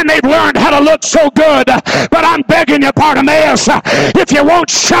 and they've learned how to look so good. But I'm begging you, Bartimaeus, if you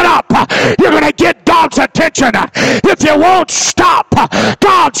won't shut up, you're going to get God's attention. If you won't stop,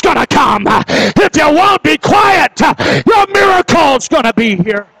 God's going to come. If you won't be quiet, your miracle's going to be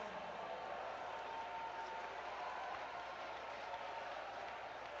here.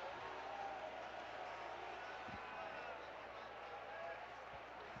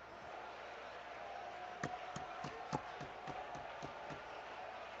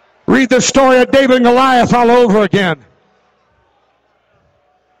 Read the story of David and Goliath all over again.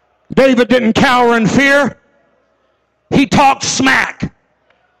 David didn't cower in fear. He talked smack.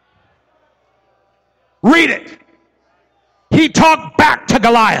 Read it. He talked back to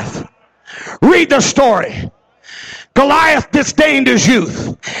Goliath. Read the story. Goliath disdained his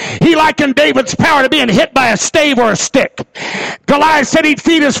youth. He likened David's power to being hit by a stave or a stick. Goliath said he'd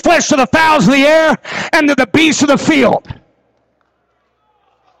feed his flesh to the fowls of the air and to the beasts of the field.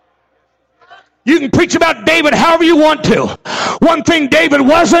 You can preach about David however you want to. One thing David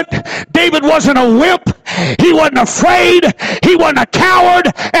wasn't a wimp. He wasn't afraid. He wasn't a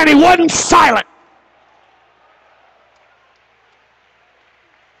coward. And he wasn't silent.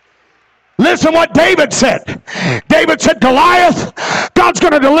 Listen what David said. David said, Goliath, God's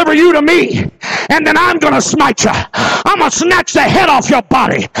going to deliver you to me, and then I'm going to smite you. I'm going to snatch the head off your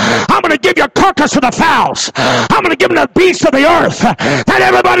body. I'm going to give your carcass to the fowls. I'm going to give them to the beasts of the earth. And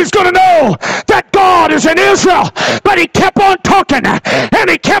everybody's going to know that God is in Israel. But he kept on talking, and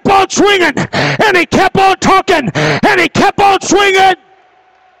he kept on swinging, and he kept on talking, and he kept on swinging.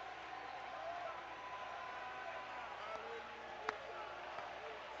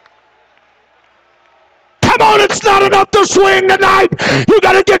 Come on, it's not enough to swing tonight, you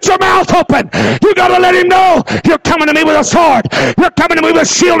got to get your mouth open. You got to let him know, you're coming to me with a sword. You're coming to me with a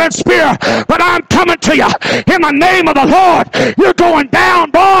shield and spear. But I'm coming to you in the name of the Lord. You're going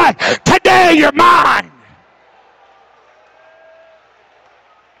down, boy. Today you're mine.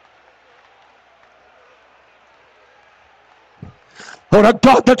 Oh, to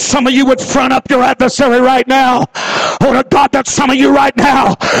God, that some of you would front up your adversary right now. Oh, to God, that some of you right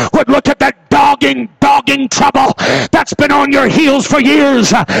now would look at that dogging trouble that's been on your heels for years,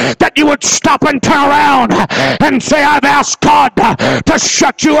 that you would stop and turn around and say, I've asked God to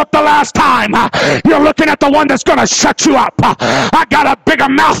shut you up the last time. You're looking at the one that's going to shut you up. I got a bigger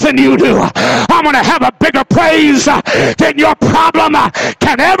mouth than you do. I'm going to have a bigger praise than your problem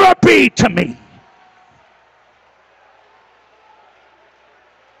can ever be to me.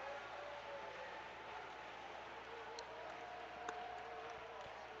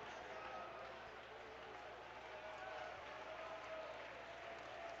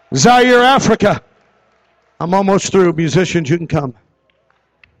 Zaire, Africa. I'm almost through. Musicians, you can come.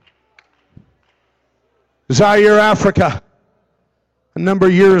 Zaire, Africa. A number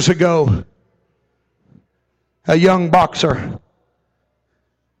of years ago, a young boxer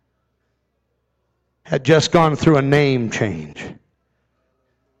had just gone through a name change.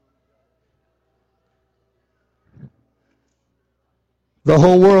 The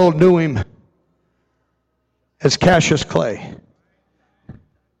whole world knew him as Cassius Clay.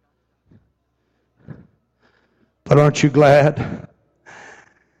 But aren't you glad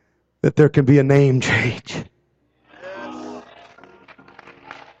that there can be a name change?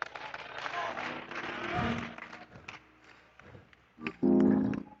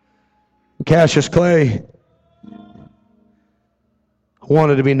 Cassius Clay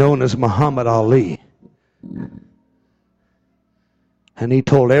wanted to be known as Muhammad Ali. And he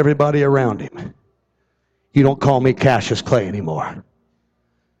told everybody around him, you don't call me Cassius Clay anymore.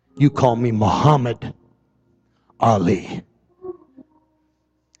 You call me Muhammad Ali.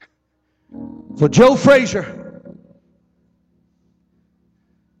 So Joe Frazier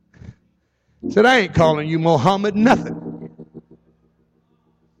said, I ain't calling you Muhammad nothing.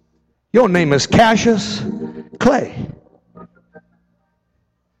 Your name is Cassius Clay.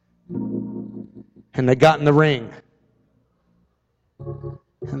 And they got in the ring.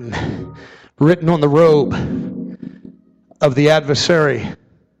 And written on the robe of the adversary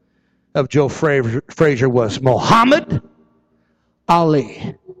of Joe Frazier was Muhammad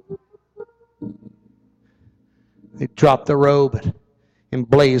Ali. They dropped the robe,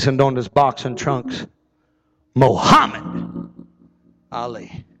 emblazoned on his boxing trunks, Muhammad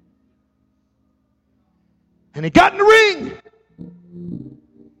Ali. And he got in the ring.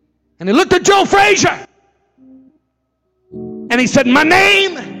 And he looked at Joe Frazier. And he said, my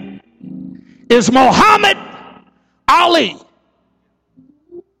name is Muhammad Ali.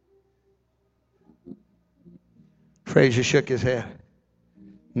 Frazier shook his head.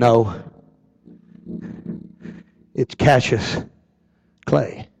 No. It's Cassius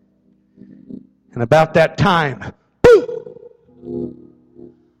Clay. And about that time, boom!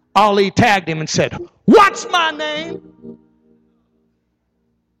 Ali tagged him and said, what's my name?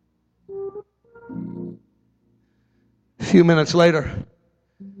 A few minutes later,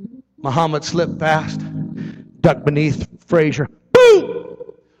 Muhammad slipped past, ducked beneath Frazier. Boom!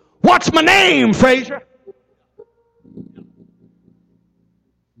 What's my name, Frazier?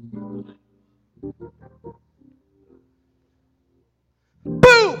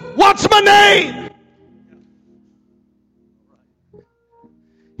 Boom! What's my name?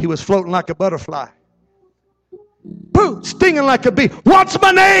 He was floating like a butterfly. Boom! Stinging like a bee. What's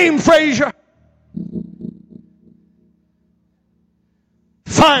my name, Frazier?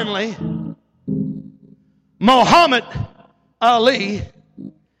 Finally, Muhammad Ali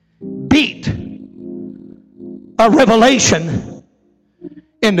beat a revelation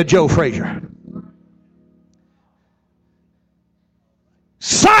into Joe Frazier.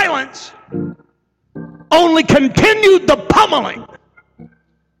 Silence only continued the pummeling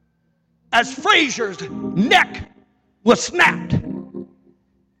as Frazier's neck was snapped.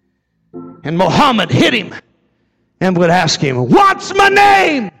 And Muhammad hit him and would ask him, what's my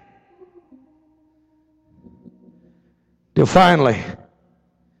name? Till finally,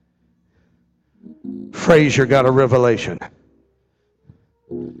 Frazier got a revelation.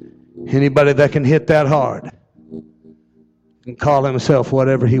 Anybody that can hit that hard can call himself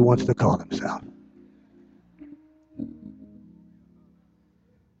whatever he wants to call himself.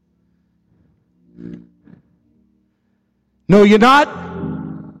 Know you not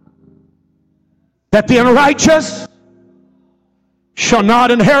that the unrighteous shall not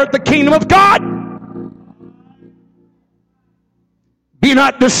inherit the kingdom of God? Be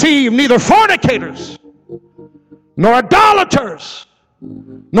not deceived, neither fornicators, nor idolaters,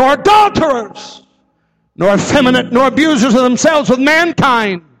 nor adulterers, nor effeminate, nor abusers of themselves with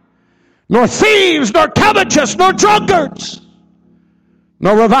mankind, nor thieves, nor covetous, nor drunkards,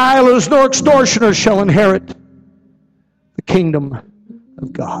 nor revilers, nor extortioners shall inherit the kingdom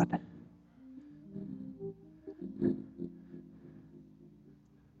of God.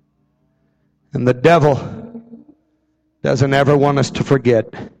 And the devil doesn't ever want us to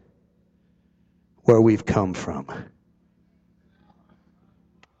forget where we've come from.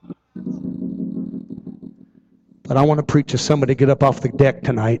 But I want to preach to somebody. Get up off the deck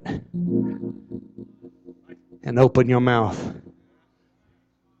tonight and open your mouth.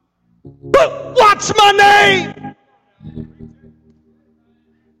 But what's my name?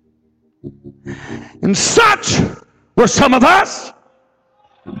 And such were some of us.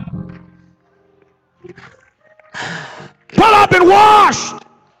 But I've been washed.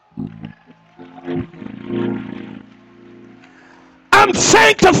 I'm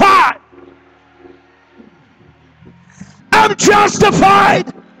sanctified. I'm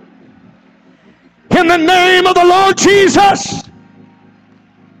justified in the name of the Lord Jesus.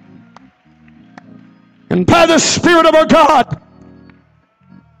 And by the Spirit of our God,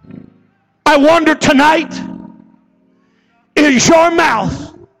 I wonder tonight, is your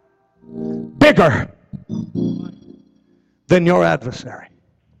mouth bigger than your adversary?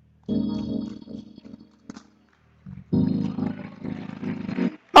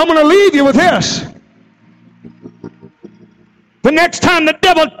 I'm going to leave you with this. The next time the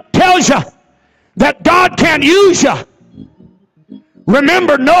devil tells you that God can't use you,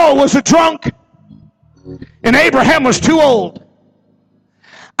 remember Noah was a drunk and Abraham was too old.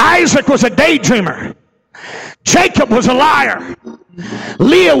 Isaac was a daydreamer. Jacob was a liar.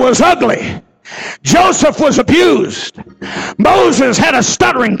 Leah was ugly. Joseph was abused. Moses had a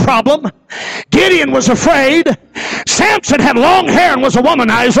stuttering problem. Gideon was afraid. Samson had long hair and was a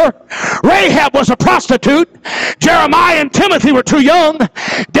womanizer. Rahab was a prostitute. Jeremiah and Timothy were too young.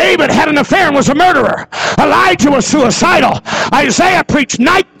 David had an affair and was a murderer. Elijah was suicidal. Isaiah preached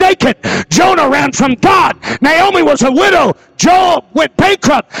night naked. Jonah ran from God. Naomi was a widow. Job went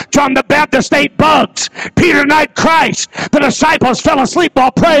bankrupt. John the Baptist ate bugs. Peter denied Christ. The disciples fell asleep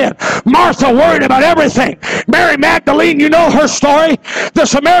while praying. Martha worried about everything. Mary Magdalene, you know her story. The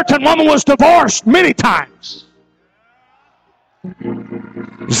Samaritan woman was divorced many times.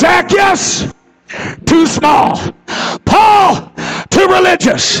 Zacchaeus, too small. Paul, too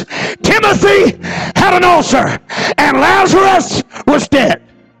religious. Timothy had an ulcer. And Lazarus was dead.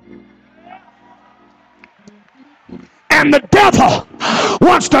 And the devil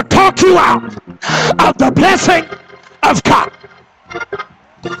wants to talk you out of the blessing of God.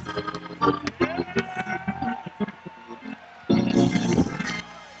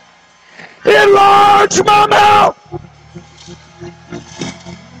 Enlarge my mouth.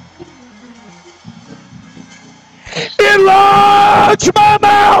 Enlarge my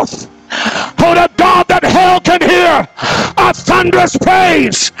mouth. Oh, the God that hell can hear a thunderous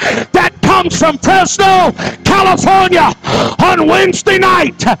praise that comes from Fresno, California on Wednesday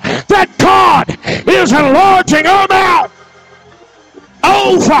night. That God is enlarging our mouth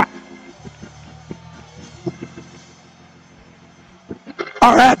over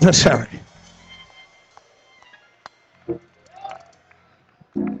our adversary.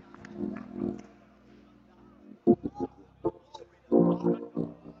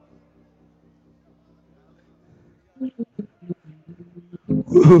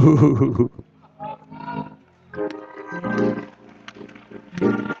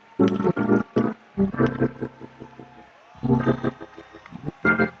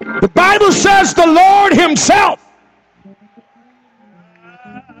 The Bible says the Lord himself,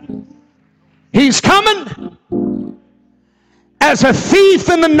 he's coming as a thief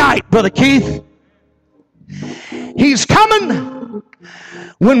in the night, Brother Keith. He's coming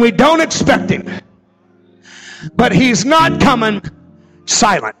when we don't expect him. But he's not coming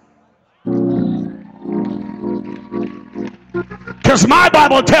silent. Because my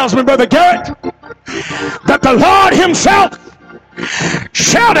Bible tells me, Brother Garrett, that the Lord himself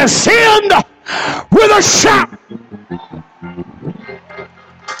shall descend with a shout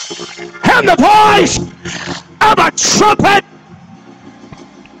and the voice of a trumpet.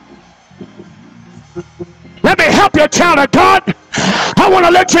 Let me help you, child of God. I want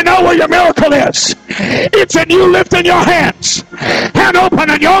to let you know where your miracle is. It's in you lifting your hands and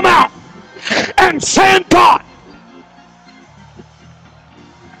opening your mouth and saying, God,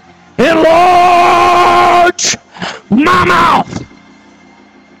 enlarge my mouth.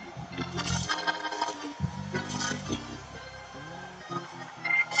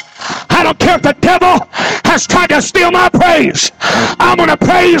 don't care if the devil has tried to steal my praise. I'm going to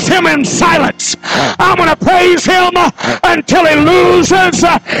praise him in silence. I'm going to praise him until he loses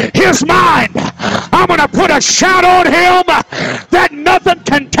his mind. I'm going to put a shout on him that nothing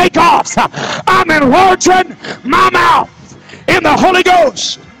can take off. I'm enlarging my mouth in the Holy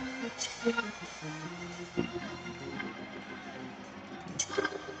Ghost.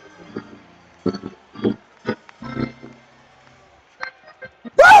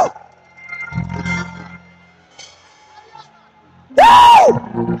 Woo! Woo!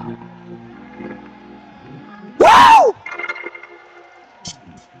 Woo!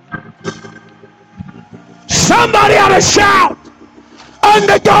 Somebody ought to shout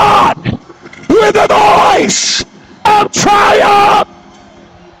unto God with a voice of triumph.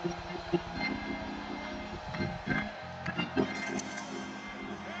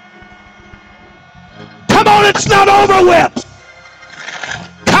 Come on, it's not over with.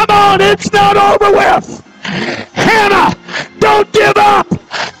 Come on, it's not over with. Hannah, don't give up.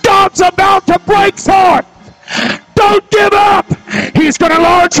 God's about to break forth. Don't give up. He's going to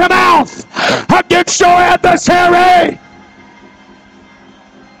enlarge your mouth against your adversary.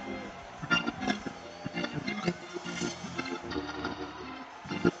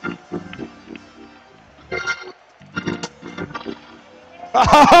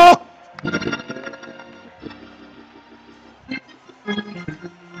 Oh.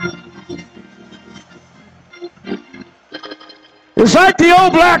 It's like the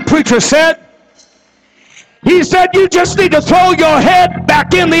old black preacher said. He said, you just need to throw your head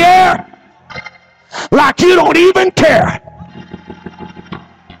back in the air like you don't even care.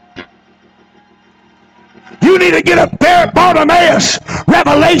 You need to get a Bartimaeus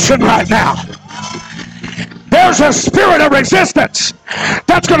revelation right now. There's a spirit of resistance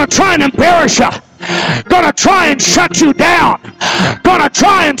that's going to try and embarrass you, going to try and shut you down, going to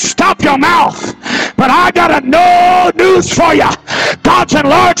try and stop your mouth. But I got no news for you. God's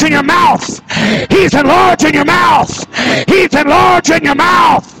enlarging your mouth. He's enlarging your mouth. He's enlarging your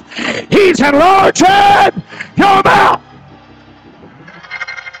mouth. He's enlarging your mouth.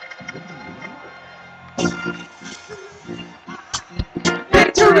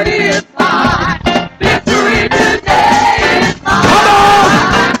 Victory is mine. Victory today is mine. Come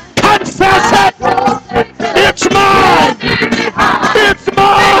on, confess it. It's mine. It's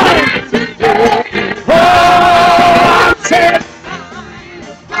mine. Oh, I'm saying,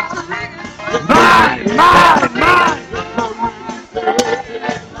 mine, mine, mine.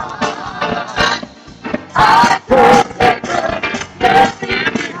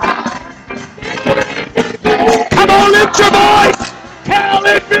 Come on, lift your voice. Tell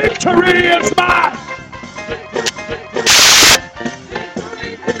it, victory is mine.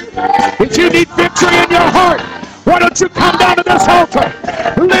 If you need victory in your heart, why don't you come down to this altar